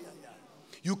factor,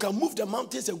 you can move the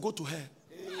mountains and go to hell.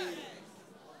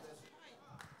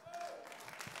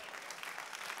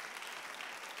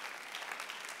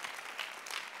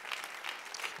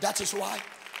 That is why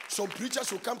some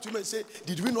preachers will come to me and say,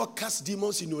 did we not cast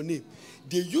demons in your name?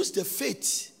 They use the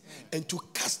faith and to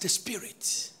cast the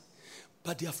spirit,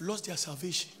 but they have lost their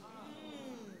salvation.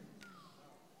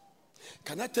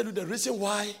 Can I tell you the reason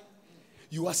why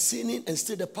you are sinning and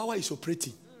still the power is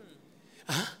operating?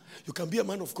 You can be a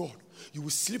man of God. You will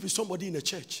sleep with somebody in a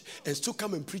church and still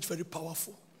come and preach very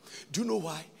powerful. Do you know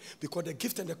why? Because the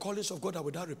gift and the callings of God are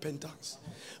without repentance.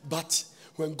 But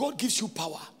when God gives you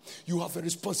power, you have a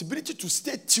responsibility to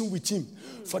stay tuned with Him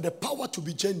for the power to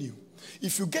be genuine.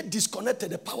 If you get disconnected,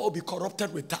 the power will be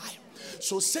corrupted with time.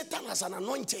 So Satan has an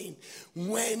anointing.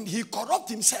 When he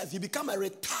corrupts himself, he becomes a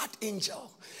retired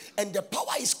angel. And the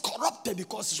power is corrupted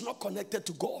because it's not connected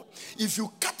to God. If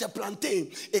you cut a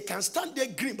plantain, it can stand there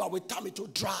green, but with time it will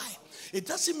dry. It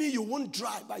doesn't mean you won't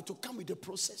dry, but it will come with the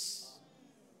process.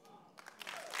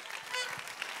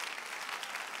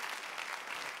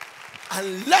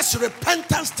 Unless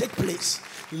repentance take place,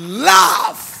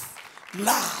 love,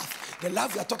 the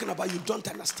love you are talking about, you don't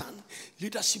understand.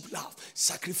 Leadership love,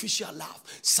 sacrificial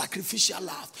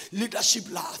love,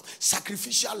 leadership love,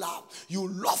 sacrificial love. You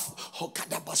love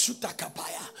Hokada Basuta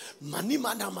Kapaya,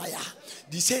 Manimana Maya.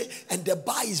 They say, and the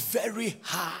bar is very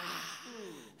high.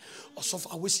 Also,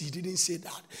 I wish he didn't say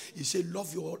that. He said,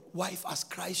 love your wife as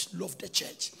Christ loved the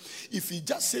church. If he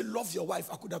just said, love your wife,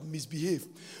 I could have misbehaved.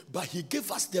 But he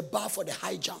gave us the bar for the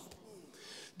high jump.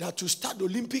 That to start the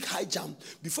Olympic high jump,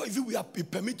 before even we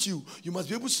permit you, you must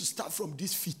be able to start from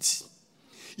this feet.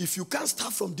 If you can't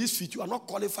start from this feet, you are not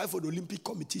qualified for the Olympic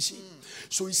competition.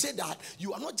 So he said that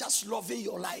you are not just loving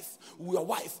your life, your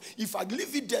wife. If I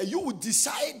leave it there, you will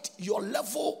decide your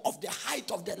level of the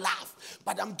height of the love.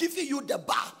 But I'm giving you the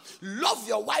bar. Love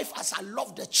your wife as I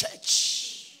love the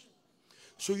church.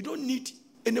 So you don't need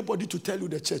anybody to tell you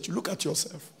the church. Look at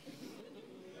yourself.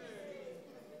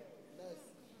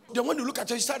 Then when you look at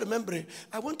yourself, you start remembering,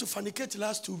 I went to fornicate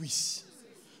last 2 weeks.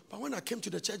 But when I came to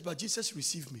the church, but Jesus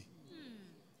received me.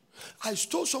 I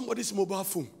stole somebody's mobile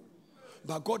phone,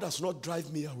 but God has not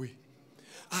driven me away.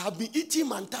 I have been eating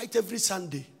mantite every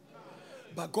Sunday,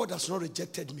 but God has not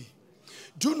rejected me.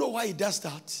 Do you know why He does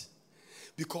that?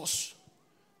 Because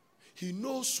He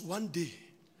knows one day,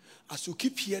 as you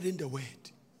keep hearing the word,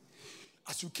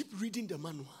 as you keep reading the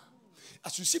manual,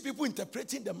 as you see people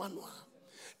interpreting the manual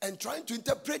and trying to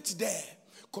interpret their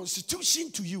constitution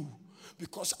to you,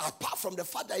 because apart from the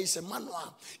fact that it's a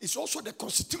manual, it's also the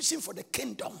constitution for the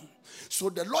kingdom.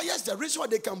 So the lawyers, the reason why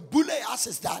they can bully us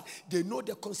is that they know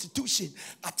the constitution.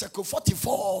 Article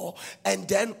 44 and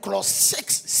then clause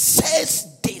 6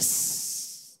 says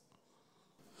this.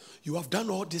 You have done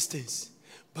all these things,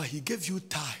 but He gave you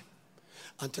time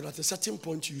until at a certain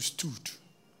point you stood.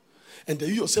 And then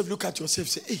you yourself look at yourself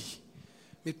and say, hey,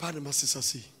 me pardon my sister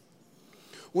say.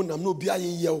 When I'm no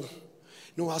being yell.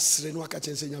 No asre no aka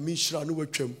chense nyame hira no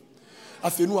watwam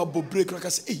afi no abo break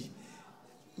aka say eh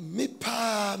me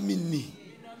pa mini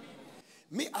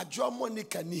me adwo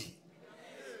Monica ni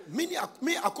me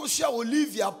akosia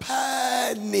Olivia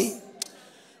pa ni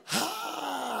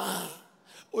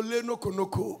Ole no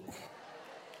konoko.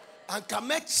 And can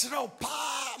make sure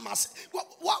pa mas. What?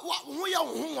 Who ya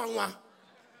who?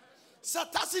 Sa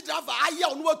taxi driver aya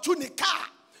onwo tu ni car.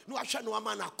 No ahwe no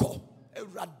ama na ko.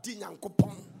 Ewurade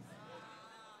Nyankopon.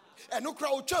 Eno kra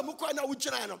otwa mu kwa na wo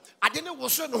gyina no. Ade ne wo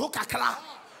so no ho kakra.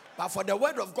 But for the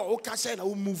word of God, who can say na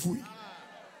wo move we.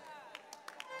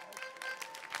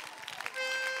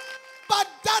 But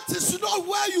that is not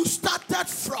where you started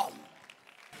from.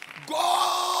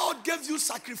 God gave you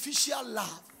sacrificial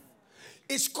love.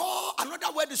 It's called,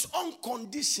 another word is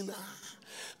unconditional.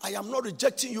 I am not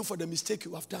rejecting you for the mistake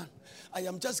you have done. I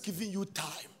am just giving you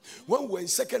time. When we were in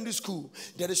secondary school,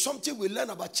 there is something we learn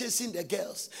about chasing the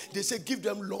girls. They say give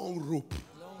them long rope.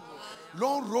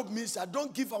 Long rope means that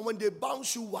don't give them when they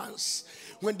bounce you once.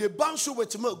 When they bounce you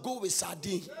with milk, go with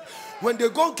sardine. When they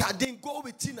go sardine, go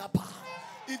with tinapa.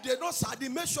 If they don't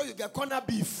sardine, make sure you get corner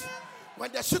beef.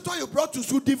 When the shito you brought to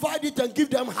school, divide it and give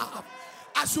them half.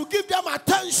 As you give them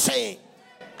attention,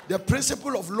 the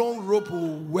principle of long rope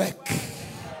will work.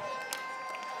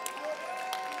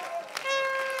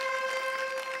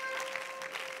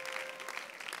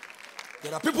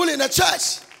 There are people in the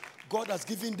church, God has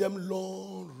given them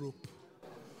long rope.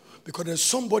 Because there's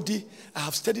somebody, I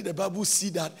have studied the Bible, see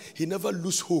that he never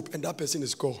lose hope, and that person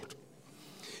is God.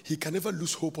 He can never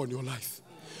lose hope on your life.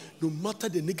 No matter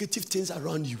the negative things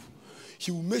around you,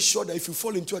 he will make sure that if you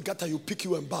fall into a gutter, he'll pick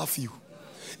you and bath you.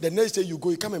 The next day you go,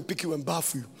 he come and pick you and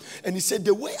bath you. And he said,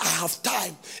 the way I have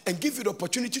time and give you the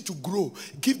opportunity to grow,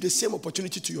 give the same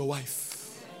opportunity to your wife.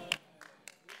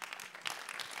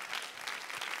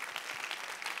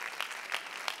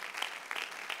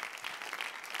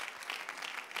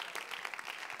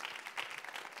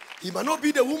 He might not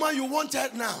be the woman you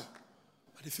wanted now,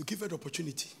 but if you give her the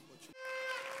opportunity.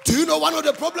 Do you know one of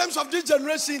the problems of this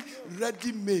generation?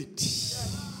 Ready-made.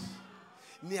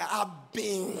 Near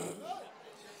being.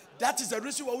 That is the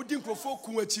reason why we didn't prefer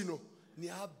Kuwetino.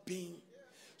 Near being.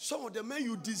 Some of the men,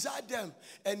 you desire them,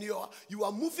 and you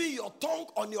are moving your tongue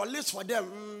on your lips for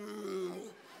them.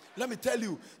 Let me tell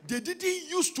you, they didn't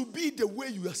used to be the way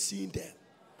you are seeing them.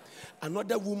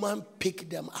 Another woman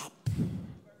picked them up.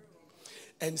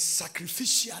 And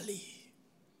sacrificially.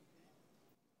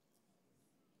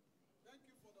 Thank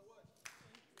you for the word.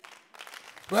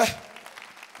 Well,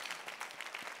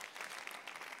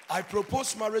 I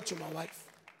proposed marriage to my wife.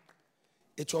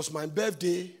 It was my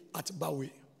birthday at Bawe.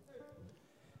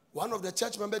 One of the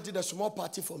church members did a small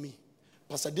party for me.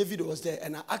 Pastor David was there,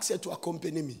 and I asked her to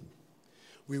accompany me.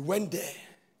 We went there,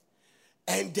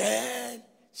 and then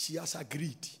she has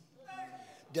agreed.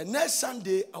 The next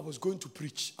Sunday, I was going to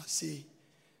preach. I say,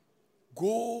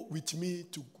 go with me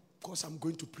because I'm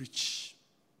going to preach.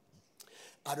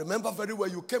 I remember very well,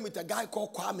 you came with a guy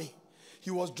called Kwame.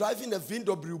 He was driving a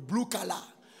VW blue color.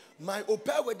 My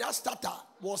Opel with that starter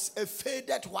was a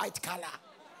faded white color.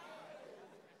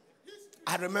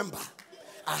 I remember.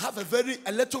 I have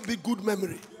a little bit good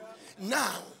memory.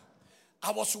 Now,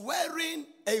 I was wearing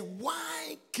a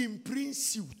white Kim Prince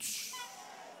suit.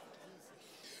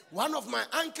 One of my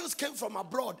uncles came from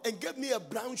abroad and gave me a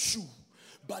brown shoe.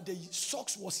 But the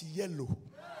socks was yellow.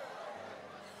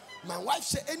 My wife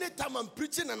said, anytime I'm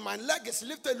preaching and my leg is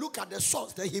lifted, look at the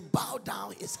socks. Then he bowed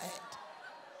down his head.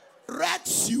 Red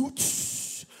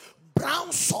suits,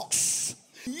 brown socks,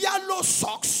 yellow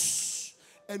socks,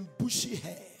 and bushy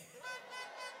hair.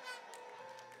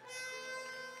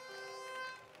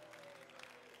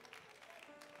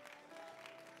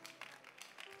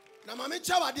 Now, Mami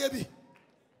Chawa Debi,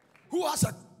 who has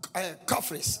a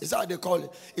cufflinks? Is that what they call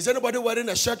it? Is anybody wearing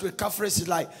a shirt with cufflinks? It's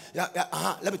like,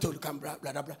 let me tell you, come, blah,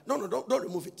 blah, blah. No, don't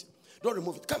remove it. Don't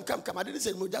remove it. Come. I didn't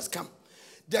say remove, just come.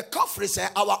 The cufflinks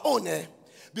are our own,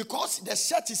 because the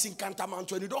shirt is in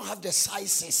Cantamanto and you don't have the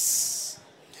sizes.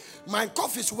 My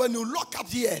cufflinks, when you lock up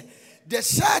here, the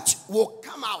shirt will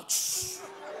come out.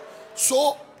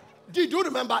 So, do you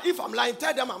remember? If I'm lying,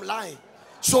 tell them I'm lying.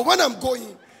 So when I'm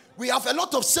going, we have a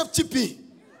lot of safety pin.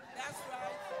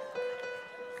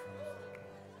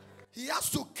 He has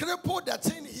to cripple the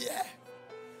thing here.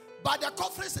 But the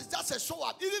conference is just a show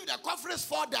up. Even if the conference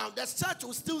fall down, the church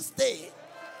will still stay.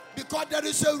 Because there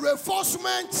is a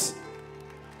reinforcement.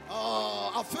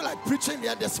 I feel like preaching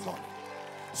here this morning.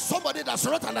 Somebody does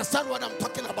not understand what I'm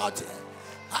talking about here.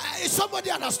 Is somebody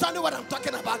understanding what I'm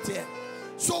talking about here?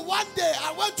 So one day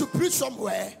I went to preach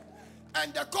somewhere,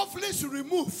 and the conference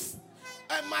removed,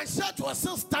 and my shirt was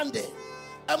still standing.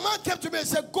 A man came to me and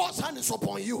said, God's hand is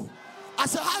upon you. I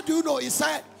said, how do you know? He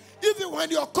said, even when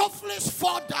your cufflinks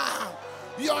fall down,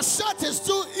 your shirt is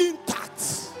still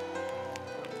intact.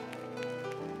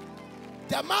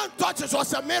 The man thought it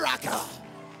was a miracle,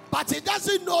 but he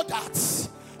doesn't know that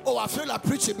Oh, I feel like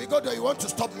preaching because you want to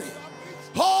stop me.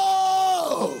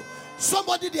 Oh,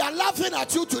 somebody, they are laughing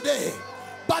at you today.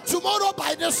 But tomorrow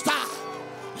by this time,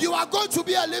 you are going to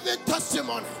be a living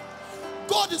testimony.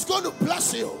 God is going to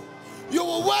bless you. You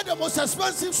will wear the most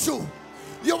expensive shoe.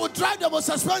 You will drive the most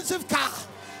expensive car.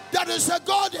 There is a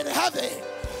God in heaven.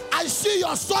 I see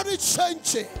your story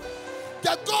changing.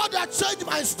 The God that changed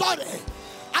my story,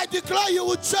 I declare you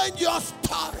will change your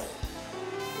story.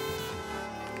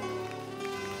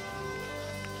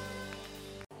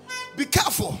 Be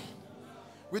careful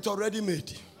with already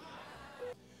made.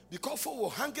 Be careful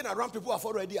with hanging around people who have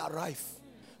already arrived.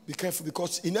 Be careful,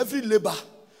 because in every labor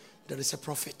there is a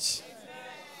profit.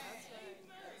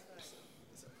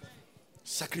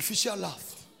 Sacrificial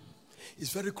love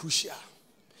is very crucial.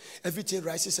 Everything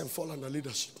rises and falls under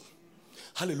leadership.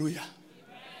 Hallelujah.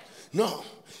 No,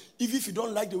 if you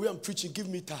don't like the way I'm preaching, give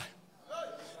me time,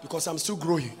 because I'm still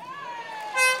growing.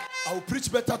 I will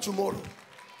preach better tomorrow.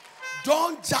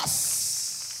 Don't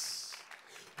just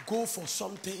go for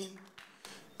something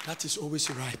that is always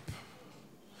ripe.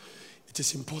 It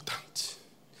is important.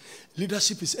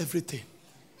 Leadership is everything.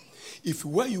 If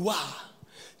where you are,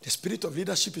 the spirit of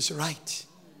leadership is right,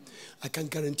 I can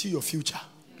guarantee your future.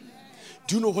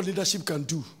 Do you know what leadership can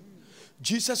do?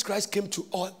 Jesus Christ came to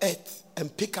all earth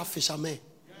and pick up fishermen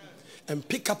and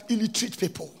pick up illiterate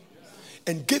people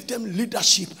and gave them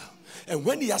leadership. And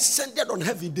when he ascended on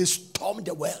heaven, they stormed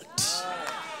the world.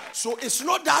 So it's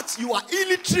not that you are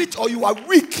illiterate or you are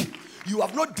weak. You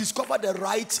have not discovered the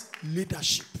right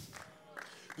leadership.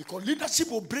 Because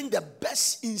leadership will bring the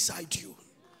best inside you.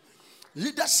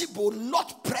 Leadership will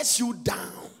not press you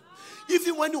down.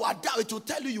 Even when you are down, it will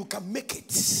tell you can make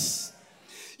it.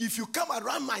 If you come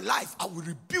around my life, I will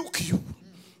rebuke you.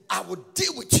 I will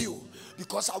deal with you,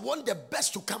 because I want the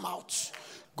best to come out.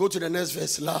 Go to the next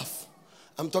verse. Love.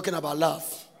 I'm talking about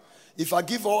love. If I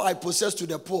give all I possess to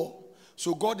the poor,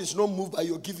 so God is not moved by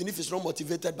your giving if it's not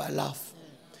motivated by love.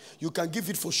 You can give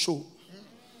it for show,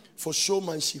 for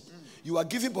showmanship. You are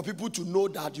giving for people to know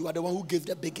that you are the one who gave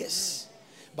the biggest,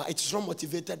 but it is not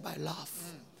motivated by love.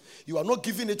 You are not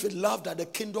giving it with love that the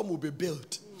kingdom will be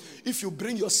built. If you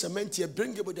bring your cement here,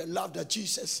 bring it with the love that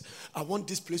Jesus, I want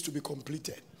this place to be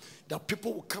completed. That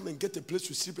people will come and get a place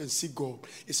to sleep and see God.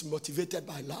 It's motivated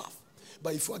by love.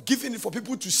 But if you are giving it for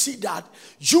people to see that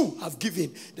you have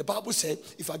given, the Bible said,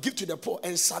 if I give to the poor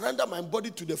and surrender my body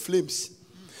to the flames,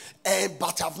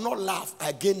 but have not love,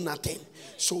 I gain nothing.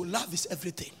 So love is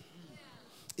everything.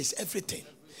 It's everything.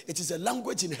 It is a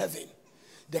language in heaven.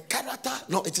 The character,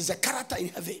 no, it is a character in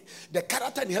heaven. The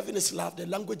character in heaven is love. The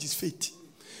language is faith.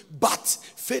 But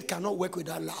faith cannot work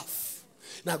without love.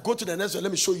 Now go to the next one.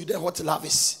 Let me show you there what love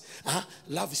is.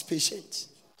 Love is patient.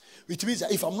 Which means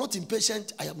that if I'm not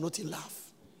impatient, I am not in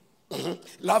love.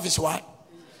 Love is what?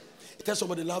 Tell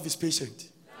somebody love is patient.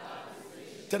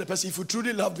 Tell the person, if you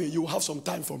truly love me, you will have some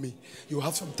time for me. You will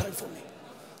have some time for me.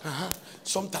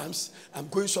 Sometimes I'm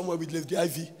going somewhere with Lady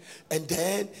Ivy, and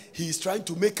then he's trying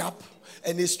to make up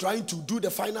and he's trying to do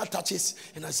the final touches.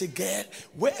 And I say, girl,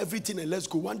 wear everything and let's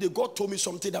go. One day God told me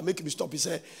something that made me stop. He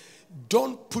said,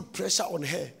 don't put pressure on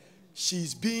her.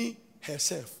 She's being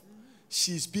herself.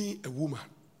 She's being a woman.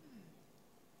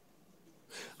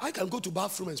 I can go to the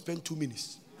bathroom and spend 2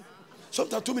 minutes.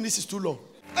 Sometimes 2 minutes is too long.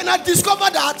 And I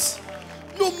discovered that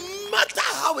no matter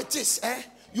how it is,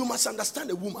 you must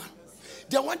understand a woman.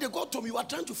 Then one day God told me, you are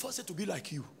trying to force her to be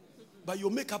like you, but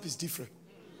your makeup is different.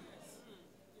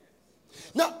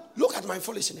 Now, look at my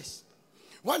foolishness.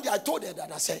 One day I told her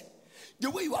that, I said, the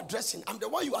way you are dressing, I'm the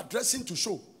one you are dressing to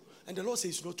show. And the Lord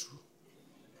says it's not true.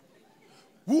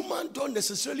 Women don't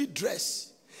necessarily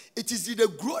dress. It is the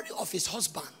glory of his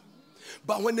husband.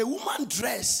 But when a woman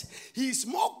dress, he is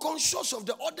more conscious of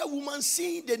the other woman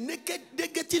seeing the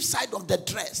negative side of the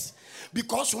dress.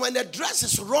 Because when the dress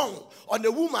is wrong on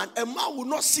a woman, a man will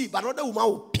not see, but another woman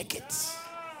will pick it.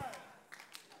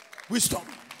 Wisdom.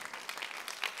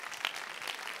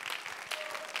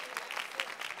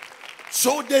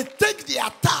 So they take their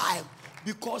time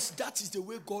because that is the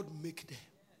way God make them.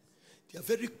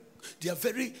 They are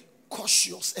very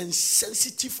cautious and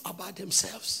sensitive about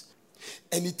themselves.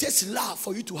 And it takes love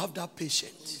for you to have that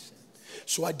patience.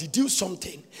 So I deduce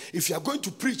something. If you are going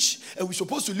to preach and we're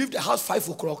supposed to leave the house 5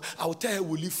 o'clock, I will tell her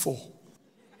we'll leave 4.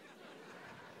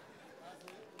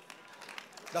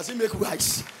 Does it make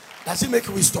wise? Does it make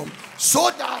wisdom? So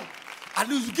that at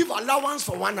least you give allowance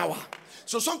for 1 hour.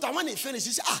 So sometimes when he finishes,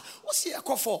 he says, what's he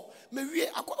call for? Maybe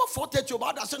I call for 4:30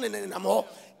 about that.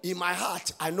 In my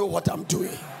heart, I know what I'm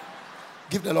doing.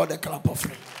 Give the Lord a clap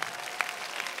offering.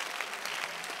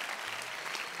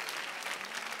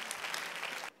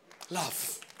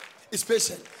 Love. is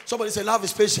patient. Somebody say, love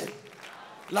is patient.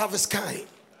 Love is kind.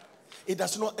 It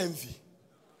does not envy.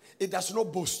 It does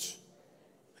not boast.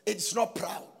 It's not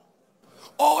proud.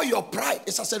 All your pride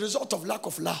is as a result of lack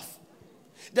of love.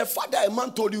 The fact that a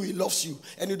man told you he loves you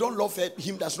and you don't love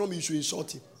him does not mean you should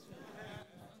insult him.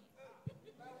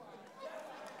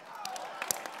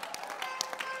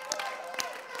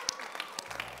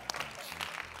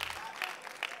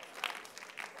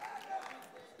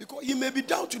 Because he may be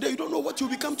down today, you don't know what you'll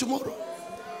become tomorrow.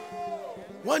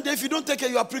 One day, if you don't take care,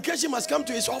 your application must come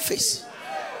to his office.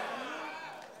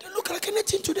 Don't look like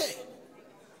anything today.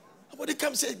 Somebody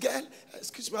comes and say, girl,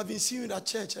 excuse me, I've been seeing you in that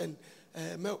church and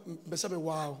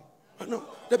wow. No,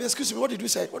 excuse me, what did you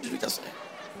say? What did you just say?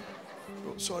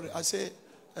 Oh, sorry, I say,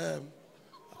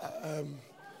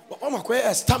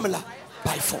 stamina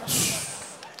by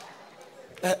force.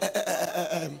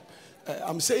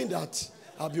 I'm saying that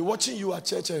I've been watching you at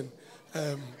church and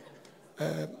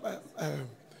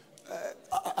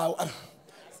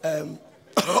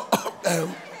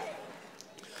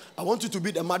I want you to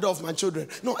be the mother of my children.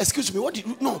 No, excuse me. What did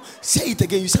you? No, say it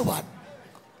again. You say what?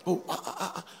 Oh,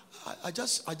 I'm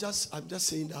just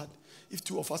saying that if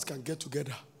two of us can get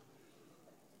together,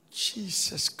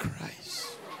 Jesus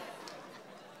Christ,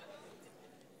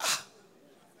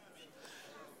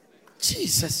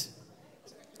 Jesus.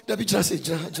 Debbie just say,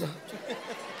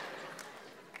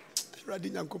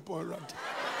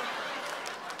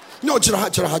 no,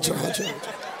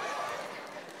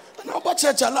 now, but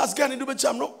church, last guy in the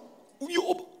church, no.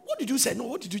 What did you say? No,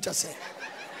 what did you just say?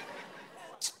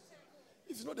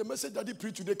 If it's not the message that he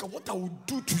preached today, what I will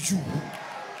do to you?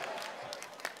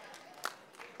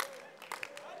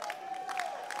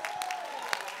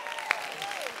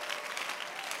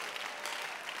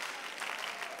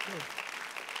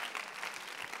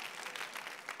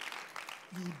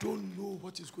 You don't know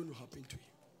what is going to happen to you.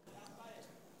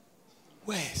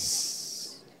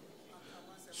 Where's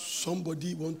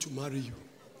somebody want to marry you?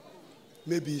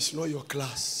 Maybe it's not your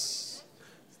class.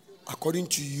 According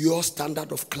to your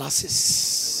standard of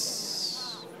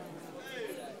classes.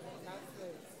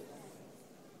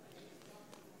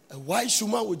 A wise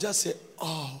woman would just say,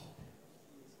 oh,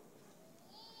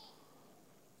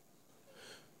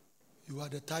 you are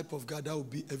the type of guy that will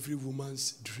be every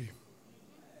woman's dream.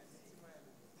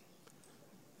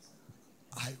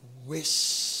 I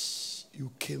wish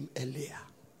you came earlier.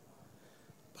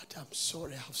 But I'm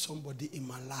sorry, I have somebody in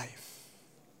my life.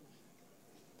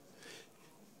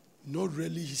 Not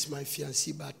really, he's my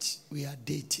fiancé, but we are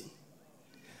dating.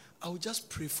 I will just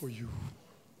pray for you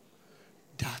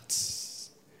that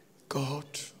God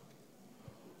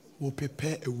will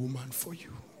prepare a woman for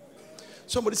you.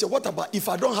 Somebody said, what about if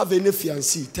I don't have any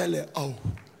fiancé? Tell her, oh,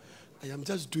 I am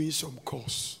just doing some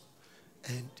course.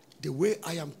 And the way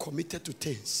I am committed to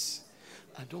things,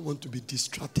 I don't want to be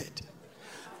distracted.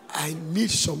 I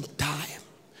need some time.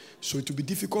 So it will be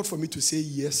difficult for me to say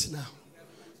yes now.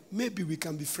 Maybe we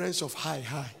can be friends of high,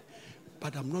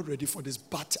 but I'm not ready for this.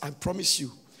 But I promise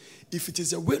you, if it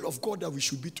is the will of God that we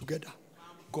should be together,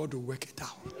 God will work it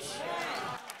out.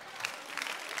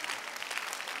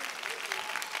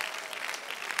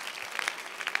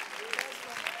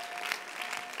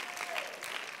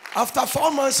 After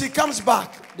 4 months, he comes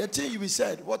back. The thing you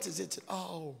said, what is it?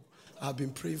 Oh, I've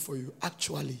been praying for you.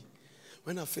 Actually,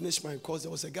 when I finished my course,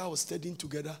 there was a guy I was studying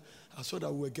together. I saw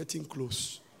that we were getting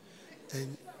close.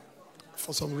 And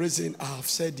for some reason, I have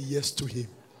said yes to him.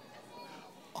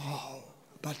 Oh,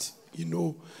 but you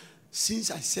know, since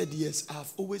I said yes, I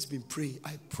have always been praying.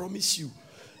 I promise you,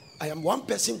 I am one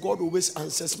person God always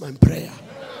answers my prayer.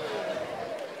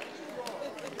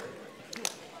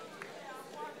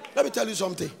 Let me tell you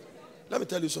something.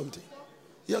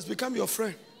 He has become your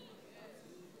friend.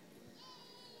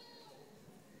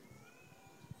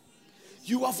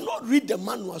 You have not read the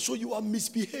manual, so you are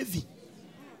misbehaving.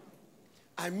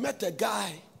 I met a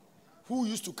guy who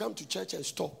used to come to church and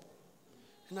stop.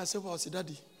 And I said, well, I said,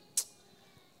 Daddy,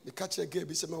 the catch a game,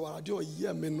 he said, well, I do a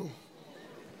year, me no.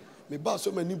 Me boss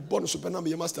so many bonus, but now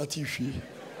me must start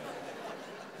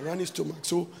running stomach.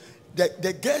 So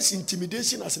the girl's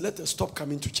intimidation has let her stop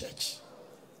coming to church.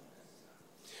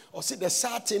 Or see, the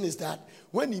sad thing is that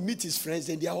when he meets his friends,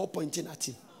 then they are all pointing at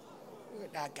him.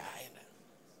 That guy.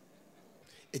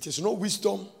 It is no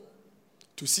wisdom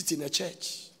to sit in a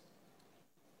church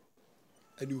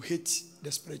and you hate the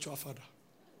spiritual father.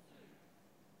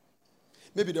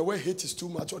 Maybe the word hate is too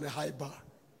much on a high bar.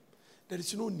 There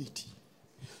is no need.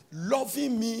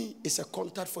 Loving me is a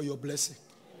contact for your blessing.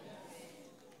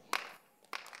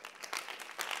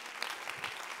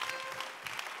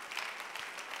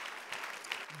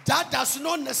 That does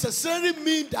not necessarily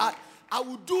mean that I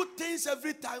will do things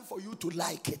every time for you to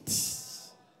like it.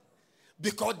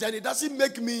 Because then it doesn't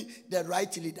make me the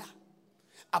right leader.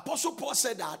 Apostle Paul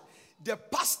said that the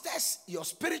pastors, your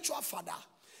spiritual father,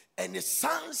 and his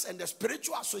sons and the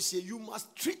spiritual associate, you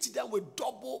must treat them with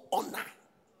double honor.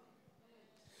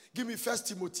 Give me 1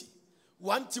 Timothy.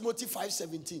 1 Timothy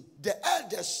 5:17. The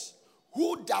elders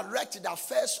who direct the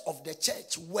affairs of the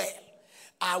church well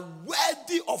are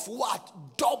worthy of what?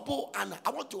 Double honor. I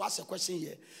want to ask a question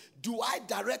here. Do I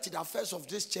direct the affairs of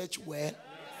this church well? Yes.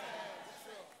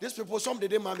 These people, someday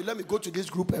they might be, let me go to this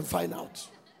group and find out.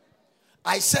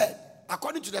 I said,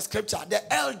 according to the scripture,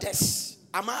 the elders,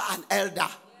 am I an elder?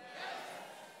 Yes.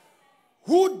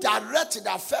 Who direct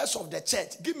the affairs of the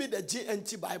church? Give me the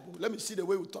GNT Bible. Let me see the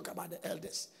way we talk about the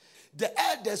elders. The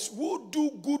elders who do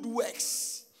good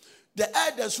works. The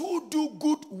elders who do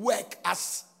good work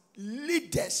as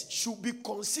leaders should be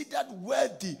considered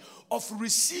worthy of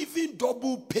receiving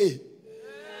double pay.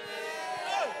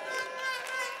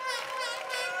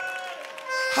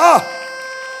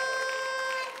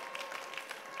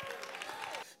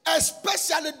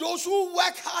 Especially those who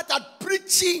work hard at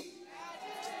preaching.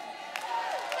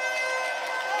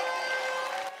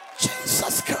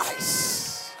 Jesus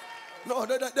Christ. No,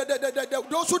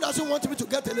 those who doesn't want me to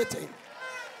get anything,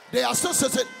 they are still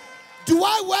saying, do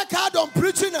I work hard on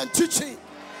preaching and teaching?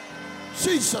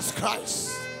 Jesus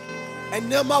Christ. And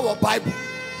name our Bible.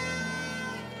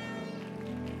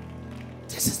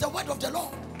 This is the word of the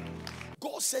Lord.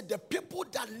 God said the people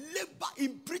that labor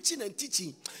in preaching and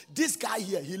teaching, this guy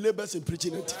here, he labors in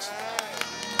preaching and teaching.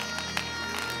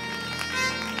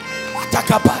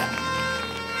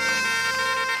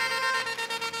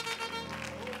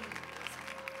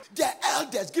 The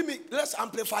elders, let's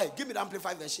amplify. Give me the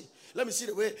amplified version. Let me see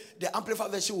the way the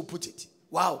amplified version will put it.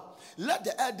 Wow. Let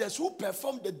the elders who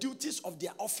perform the duties of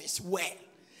their office well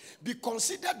be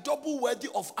considered double worthy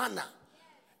of honor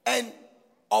and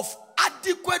of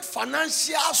adequate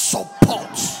financial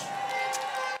support.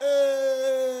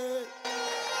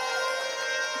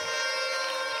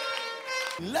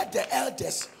 Let the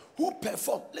elders who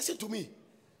perform, listen to me,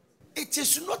 it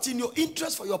is not in your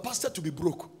interest for your pastor to be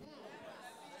broke.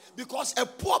 Because a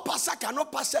poor pastor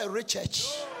cannot pastor a rich church.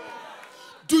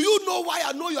 Do you know why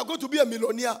I know you are going to be a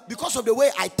millionaire? Because of the way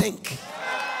I think.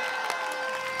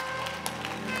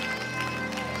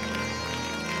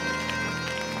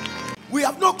 We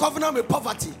have no covenant with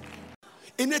poverty.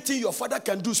 Anything your father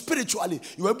can do spiritually,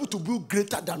 you are able to do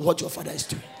greater than what your father is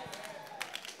doing.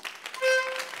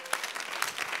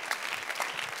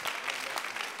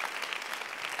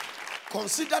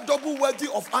 Consider double worthy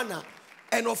of honor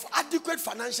and of adequate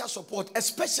financial support,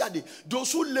 especially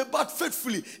those who labor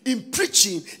faithfully in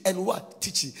preaching and what?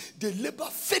 Teaching. They labor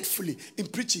faithfully in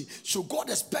preaching. So God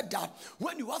expects that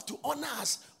when you have to honor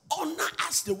us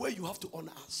the way you have to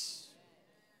honor us.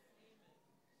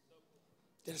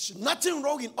 There is nothing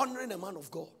wrong in honoring a man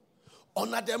of God.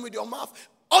 Honor them with your mouth.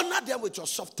 Honor them with your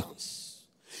substance.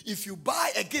 If you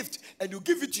buy a gift and you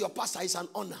give it to your pastor, it's an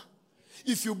honor.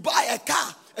 If you buy a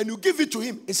car and you give it to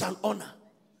him, it's an honor.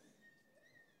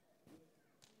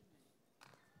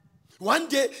 One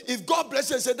day, if God bless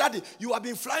you and say, Daddy, you have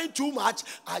been flying too much,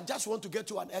 I just want to get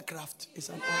you an aircraft. It's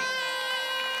an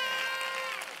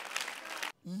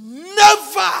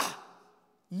honor.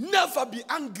 Never be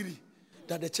angry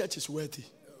that the church is worthy.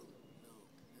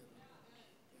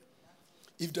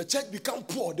 If the church become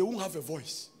poor, they won't have a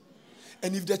voice.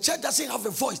 And if the church doesn't have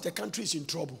a voice, the country is in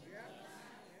trouble.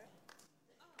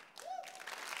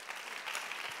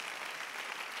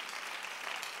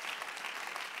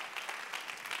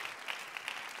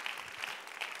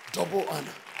 Double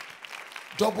honor.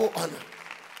 Double honor.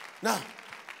 Now,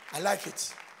 I like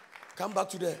it. Come back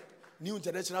to the New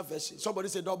International Version. Somebody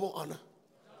say double honor.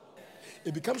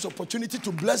 It becomes opportunity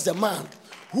to bless the man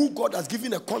who God has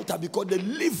given a contract, because the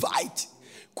Levite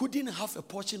couldn't have a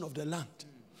portion of the land.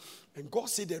 And God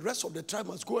said the rest of the tribe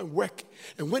must go and work.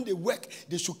 And when they work,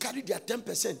 they should carry their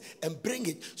 10% and bring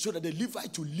it so that the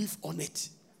Levite will live on it.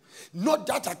 Not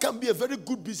that I can be a very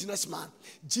good businessman.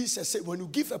 Jesus said, when you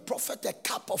give a prophet a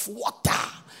cup of water,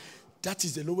 that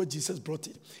is the lower Jesus brought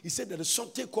it. He said there is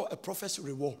something called a prophet's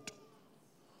reward.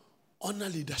 Honor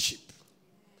leadership.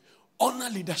 Honor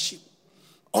leadership.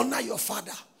 Honor your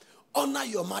father. Honor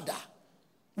your mother.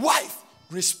 Wife,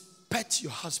 respect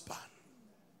your husband.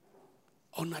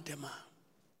 Honor the man.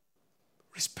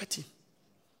 Respect him.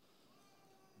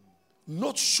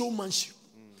 Not showmanship,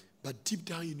 but deep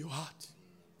down in your heart.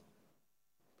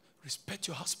 Respect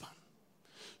your husband.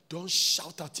 Don't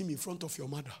shout at him in front of your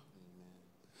mother.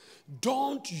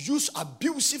 Don't use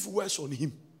abusive words on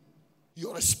him.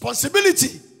 Your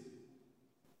responsibility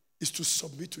is to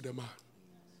submit to the man.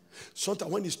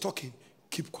 Sometimes when he's talking,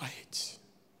 keep quiet.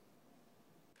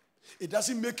 It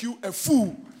doesn't make you a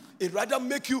fool. It rather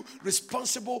make you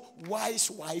responsible,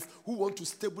 wise wife who want to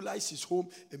stabilize his home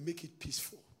and make it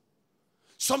peaceful.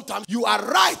 Sometimes you are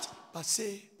right, but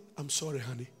say, I'm sorry,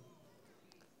 honey.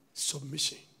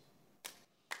 Submission.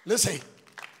 Listen,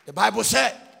 the Bible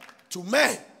said to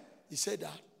men, he said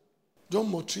that, don't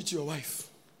maltreat your wife.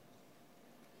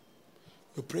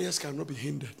 Your prayers cannot be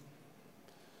hindered.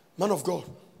 Man of God,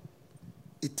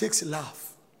 it takes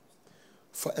love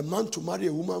for a man to marry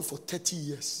a woman for 30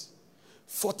 years,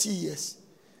 40 years,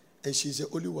 and she's the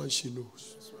only one she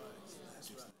knows. That's right.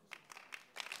 That's right.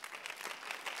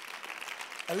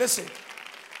 And listen,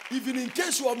 even in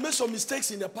case you have made some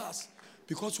mistakes in the past,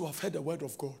 because you have heard the word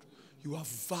of God, you have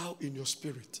vowed in your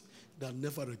spirit that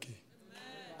never again.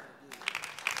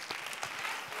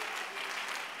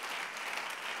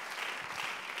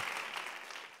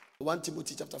 1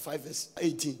 Timothy chapter 5 verse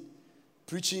 18.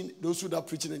 Preaching, those who are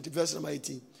preaching in verse number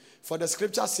 18. For the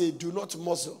scripture says, do not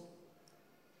muzzle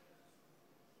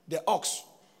the ox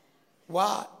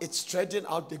while it's treading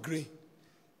out the grain.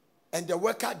 And the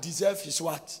worker deserves his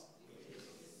what?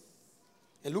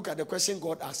 And look at the question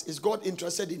God asked. Is God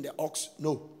interested in the ox?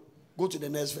 No. Go to the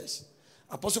next verse.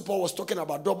 Apostle Paul was talking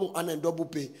about double honor and double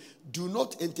pay. Do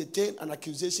not entertain an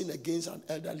accusation against an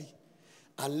elderly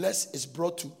unless it's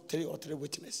brought to 3 or 3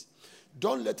 witnesses.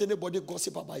 Don't let anybody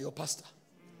gossip about your pastor.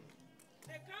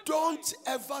 Don't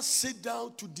ever sit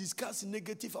down to discuss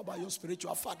negative about your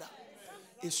spiritual father.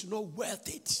 It's not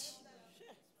worth it.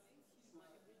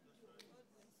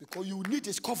 Because you need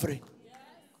his covering.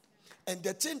 And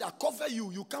the thing that cover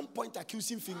you, you can't point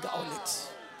accusing finger on it.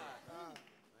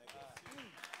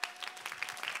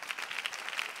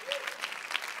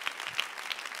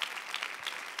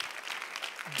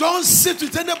 Don't sit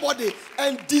with anybody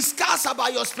and discuss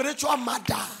about your spiritual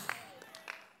mother.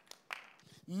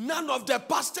 None of the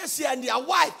pastors here and their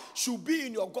wife should be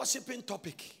in your gossiping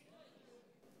topic.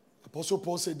 Apostle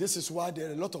Paul said this is why there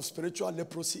are a lot of spiritual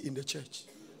leprosy in the church.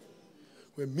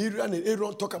 When Miriam and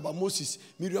Aaron talk about Moses,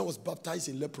 Miriam was baptized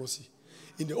in leprosy.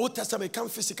 In the Old Testament it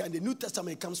comes physical, in the New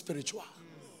Testament it comes spiritual.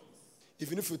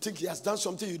 Even if you think he has done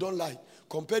something you don't like,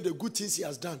 compare the good things he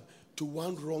has done to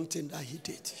one wrong thing that he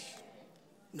did.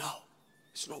 No,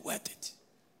 it's not worth it.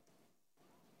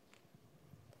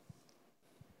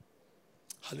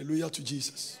 Hallelujah to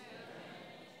Jesus.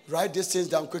 Write these things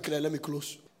down quickly and let me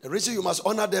close. The reason you must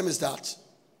honor them is that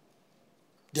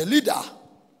the leader,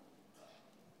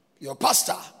 your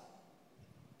pastor,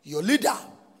 your leader,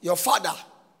 your father,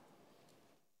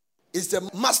 is the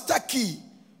master key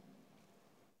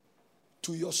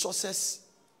to your success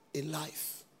in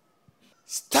life.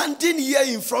 Standing here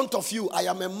in front of you, I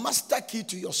am a master key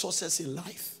to your success in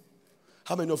life.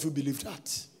 How many of you believe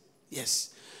that?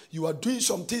 Yes. You are doing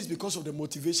some things because of the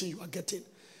motivation you are getting.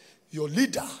 Your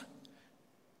leadership,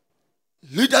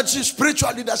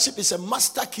 spiritual leadership is a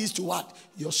master key to what?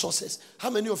 Your success. How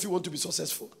many of you want to be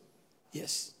successful?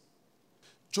 Yes.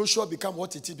 Joshua became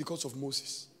what it is because of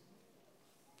Moses.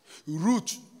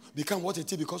 Ruth became what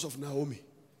it is because of Naomi.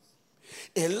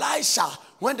 Elisha,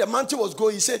 when the mountain was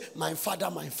going, he said, my father,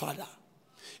 my father.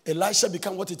 Elisha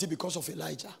became what it is because of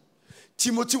Elijah.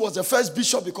 Timothy was the first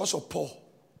bishop because of Paul.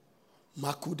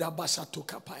 Makuda Bashato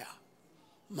Kapaya.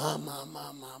 Ma.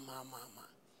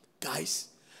 Guys,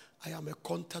 I am a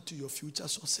contact to your future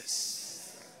success.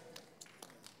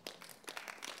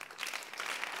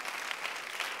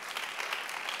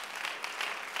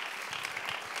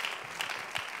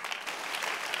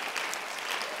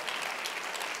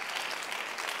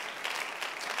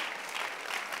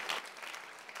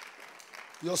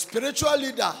 Your spiritual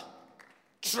leader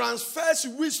transfers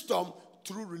wisdom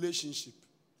through relationship.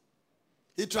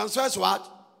 He transfers what?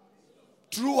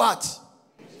 Through what?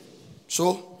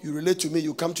 So, you relate to me,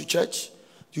 you come to church,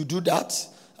 you do that.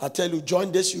 I tell you,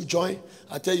 join this, you join.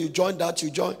 I tell you, join that,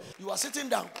 you join. You are sitting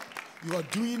down. You are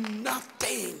doing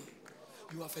nothing.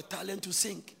 You have a talent to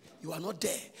sing. You are not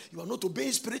there. You are not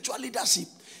obeying spiritual leadership.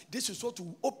 This is what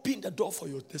will open the door for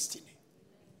your destiny.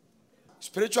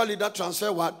 Spiritual leader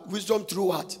transfer what? Wisdom through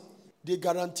what? They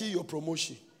guarantee your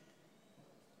promotion.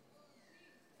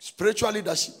 Spiritual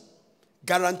leadership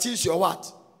guarantees your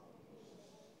what?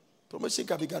 Promotion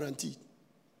can be guaranteed.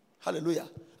 Hallelujah.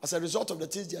 As a result of the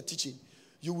things they are teaching,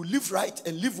 you will live right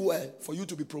and live well for you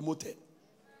to be promoted.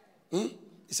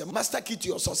 It's a master key to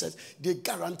your success. They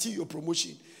guarantee your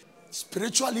promotion.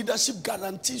 Spiritual leadership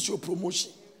guarantees your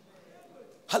promotion.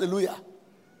 Hallelujah.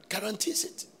 Guarantees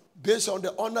it. Based on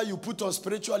the honor you put on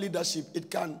spiritual leadership, it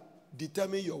can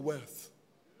determine your wealth.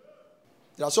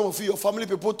 There are some of you, your family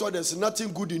people thought there's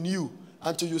nothing good in you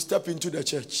until you step into the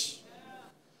church.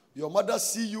 Your mother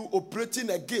see you operating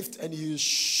a gift and he is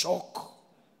shocked.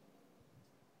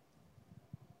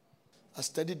 I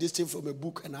studied this thing from a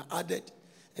book and I added,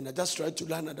 and I just tried to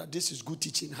learn that this is good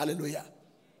teaching. Hallelujah.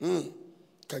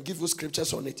 Can give you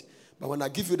scriptures on it. But when I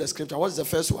give you the scripture, what is the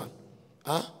first one?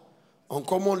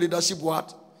 Uncommon leadership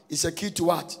what? It's a key to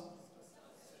what?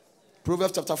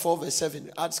 Proverbs chapter 4 verse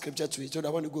 7. Add scripture to it so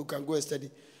that when you go, can go and study.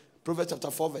 Proverbs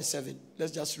chapter 4 verse 7.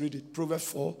 Let's just read it. Proverbs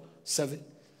 4, 7.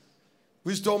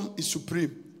 Wisdom is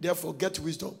supreme. Therefore, get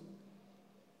wisdom.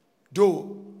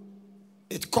 Though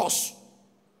it costs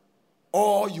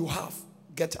all you have,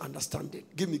 get understanding.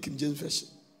 Give me King James Version.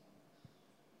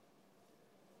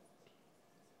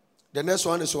 The next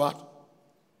one is what?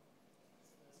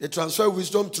 They transfer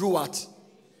wisdom through what?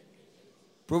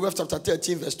 Proverbs chapter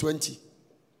 13 verse 20.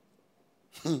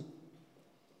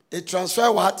 They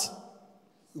transfer what?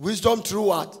 Wisdom through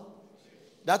what?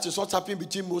 That is what happened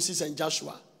between Moses and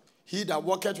Joshua. He that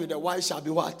walketh with the wise shall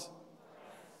be what?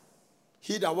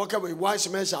 He that walketh with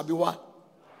wise men shall be what?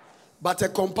 But a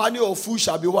companion of fools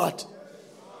shall be what?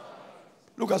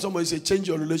 Look at somebody say, change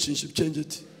your relationship, change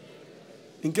it.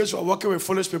 In case you are working with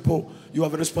foolish people, you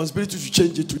have a responsibility to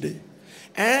change it today.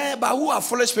 But who are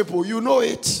foolish people? You know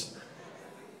it.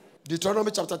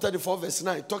 Deuteronomy chapter 34 verse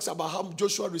 9 talks about how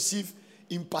Joshua received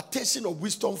impartation of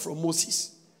wisdom from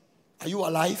Moses. Are you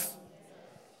alive?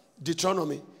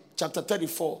 Deuteronomy chapter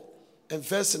 34 and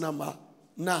verse number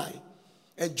 9.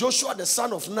 And Joshua the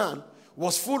son of Nun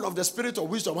was full of the spirit of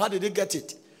wisdom. How did he get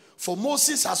it? For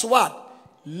Moses has what?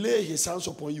 Lay his hands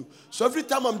upon you. So every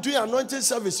time I'm doing anointing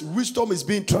service, wisdom is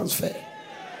being transferred.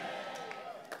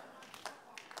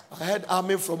 I heard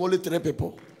amen from only 3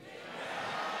 people.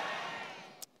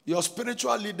 Your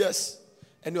spiritual leaders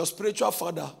and your spiritual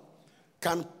father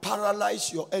can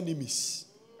paralyze your enemies.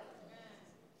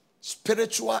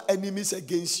 Spiritual enemies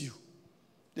against you.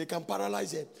 They can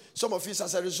paralyze them. Some of you,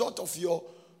 as a result of your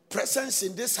presence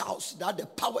in this house, that the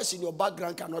powers in your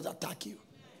background cannot attack you.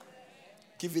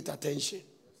 Give it attention.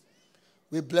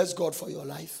 We bless God for your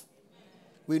life.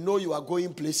 We know you are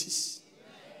going places.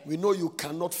 We know you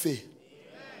cannot fail.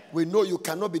 We know you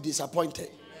cannot be disappointed.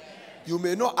 You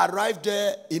may not arrive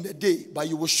there in a day, but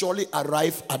you will surely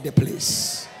arrive at the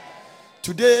place.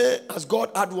 Today, as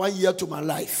God add 1 year to my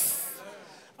life,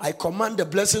 I command the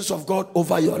blessings of God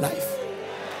over your life.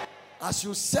 As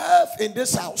you serve in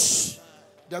this house,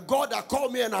 the God that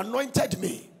called me and anointed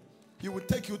me, He will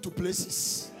take you to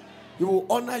places. He will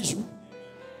honor you.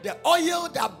 The oil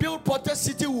that built Potter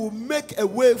City will make a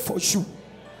way for you.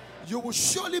 You will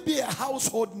surely be a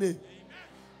household name.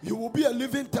 You will be a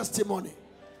living testimony.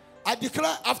 I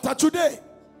declare after today,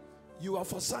 you are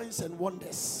for signs and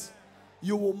wonders.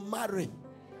 You will marry.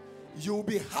 You will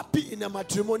be happy in a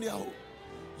matrimonial home.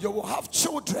 You will have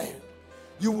children.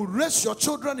 You will raise your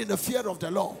children in the fear of the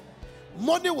Lord.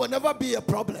 Money will never be a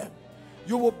problem.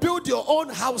 You will build your own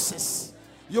houses.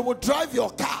 You will drive your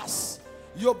cars.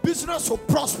 Your business will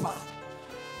prosper.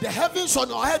 The heavens on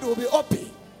your head will be open.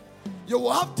 You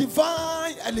will have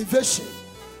divine elevation.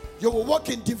 You will walk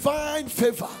in divine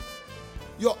favor.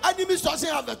 Your enemies doesn't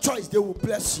have a choice. They will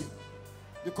bless you.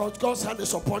 Because God's hand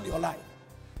is upon your life.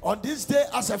 On this day,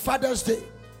 as a Father's Day,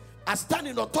 I stand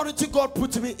in authority God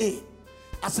put me in.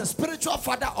 As a spiritual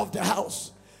father of the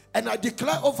house. And I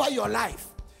declare over your life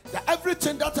that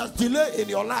everything that has delayed in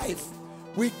your life,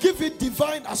 we give it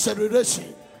divine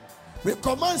acceleration. We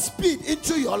command speed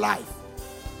into your life.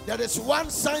 There is one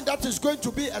sign that is going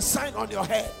to be a sign on your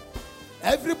head.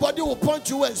 Everybody will point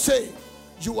to you and say,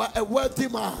 you are a wealthy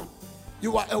man.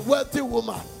 You are a wealthy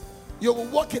woman. You will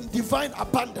walk in divine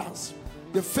abundance.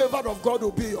 The favor of God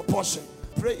will be your portion.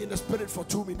 Pray in the spirit for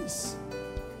 2 minutes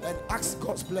and ask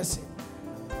God's blessing.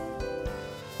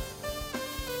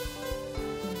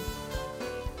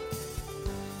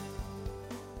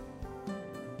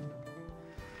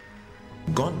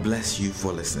 God bless you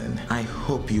for listening. I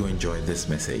hope you enjoyed this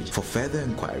message. For further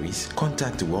inquiries,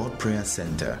 contact World Prayer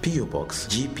Center, PO Box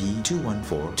GP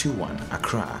 21421,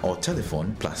 Accra, or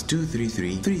telephone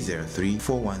 +233 303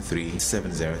 413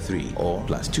 703 or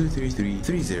 +233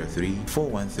 303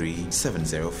 413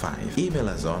 705. Email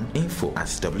us on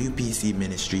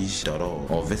info@wpcministries.org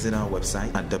or visit our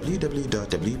website at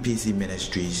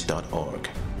www.wpcministries.org.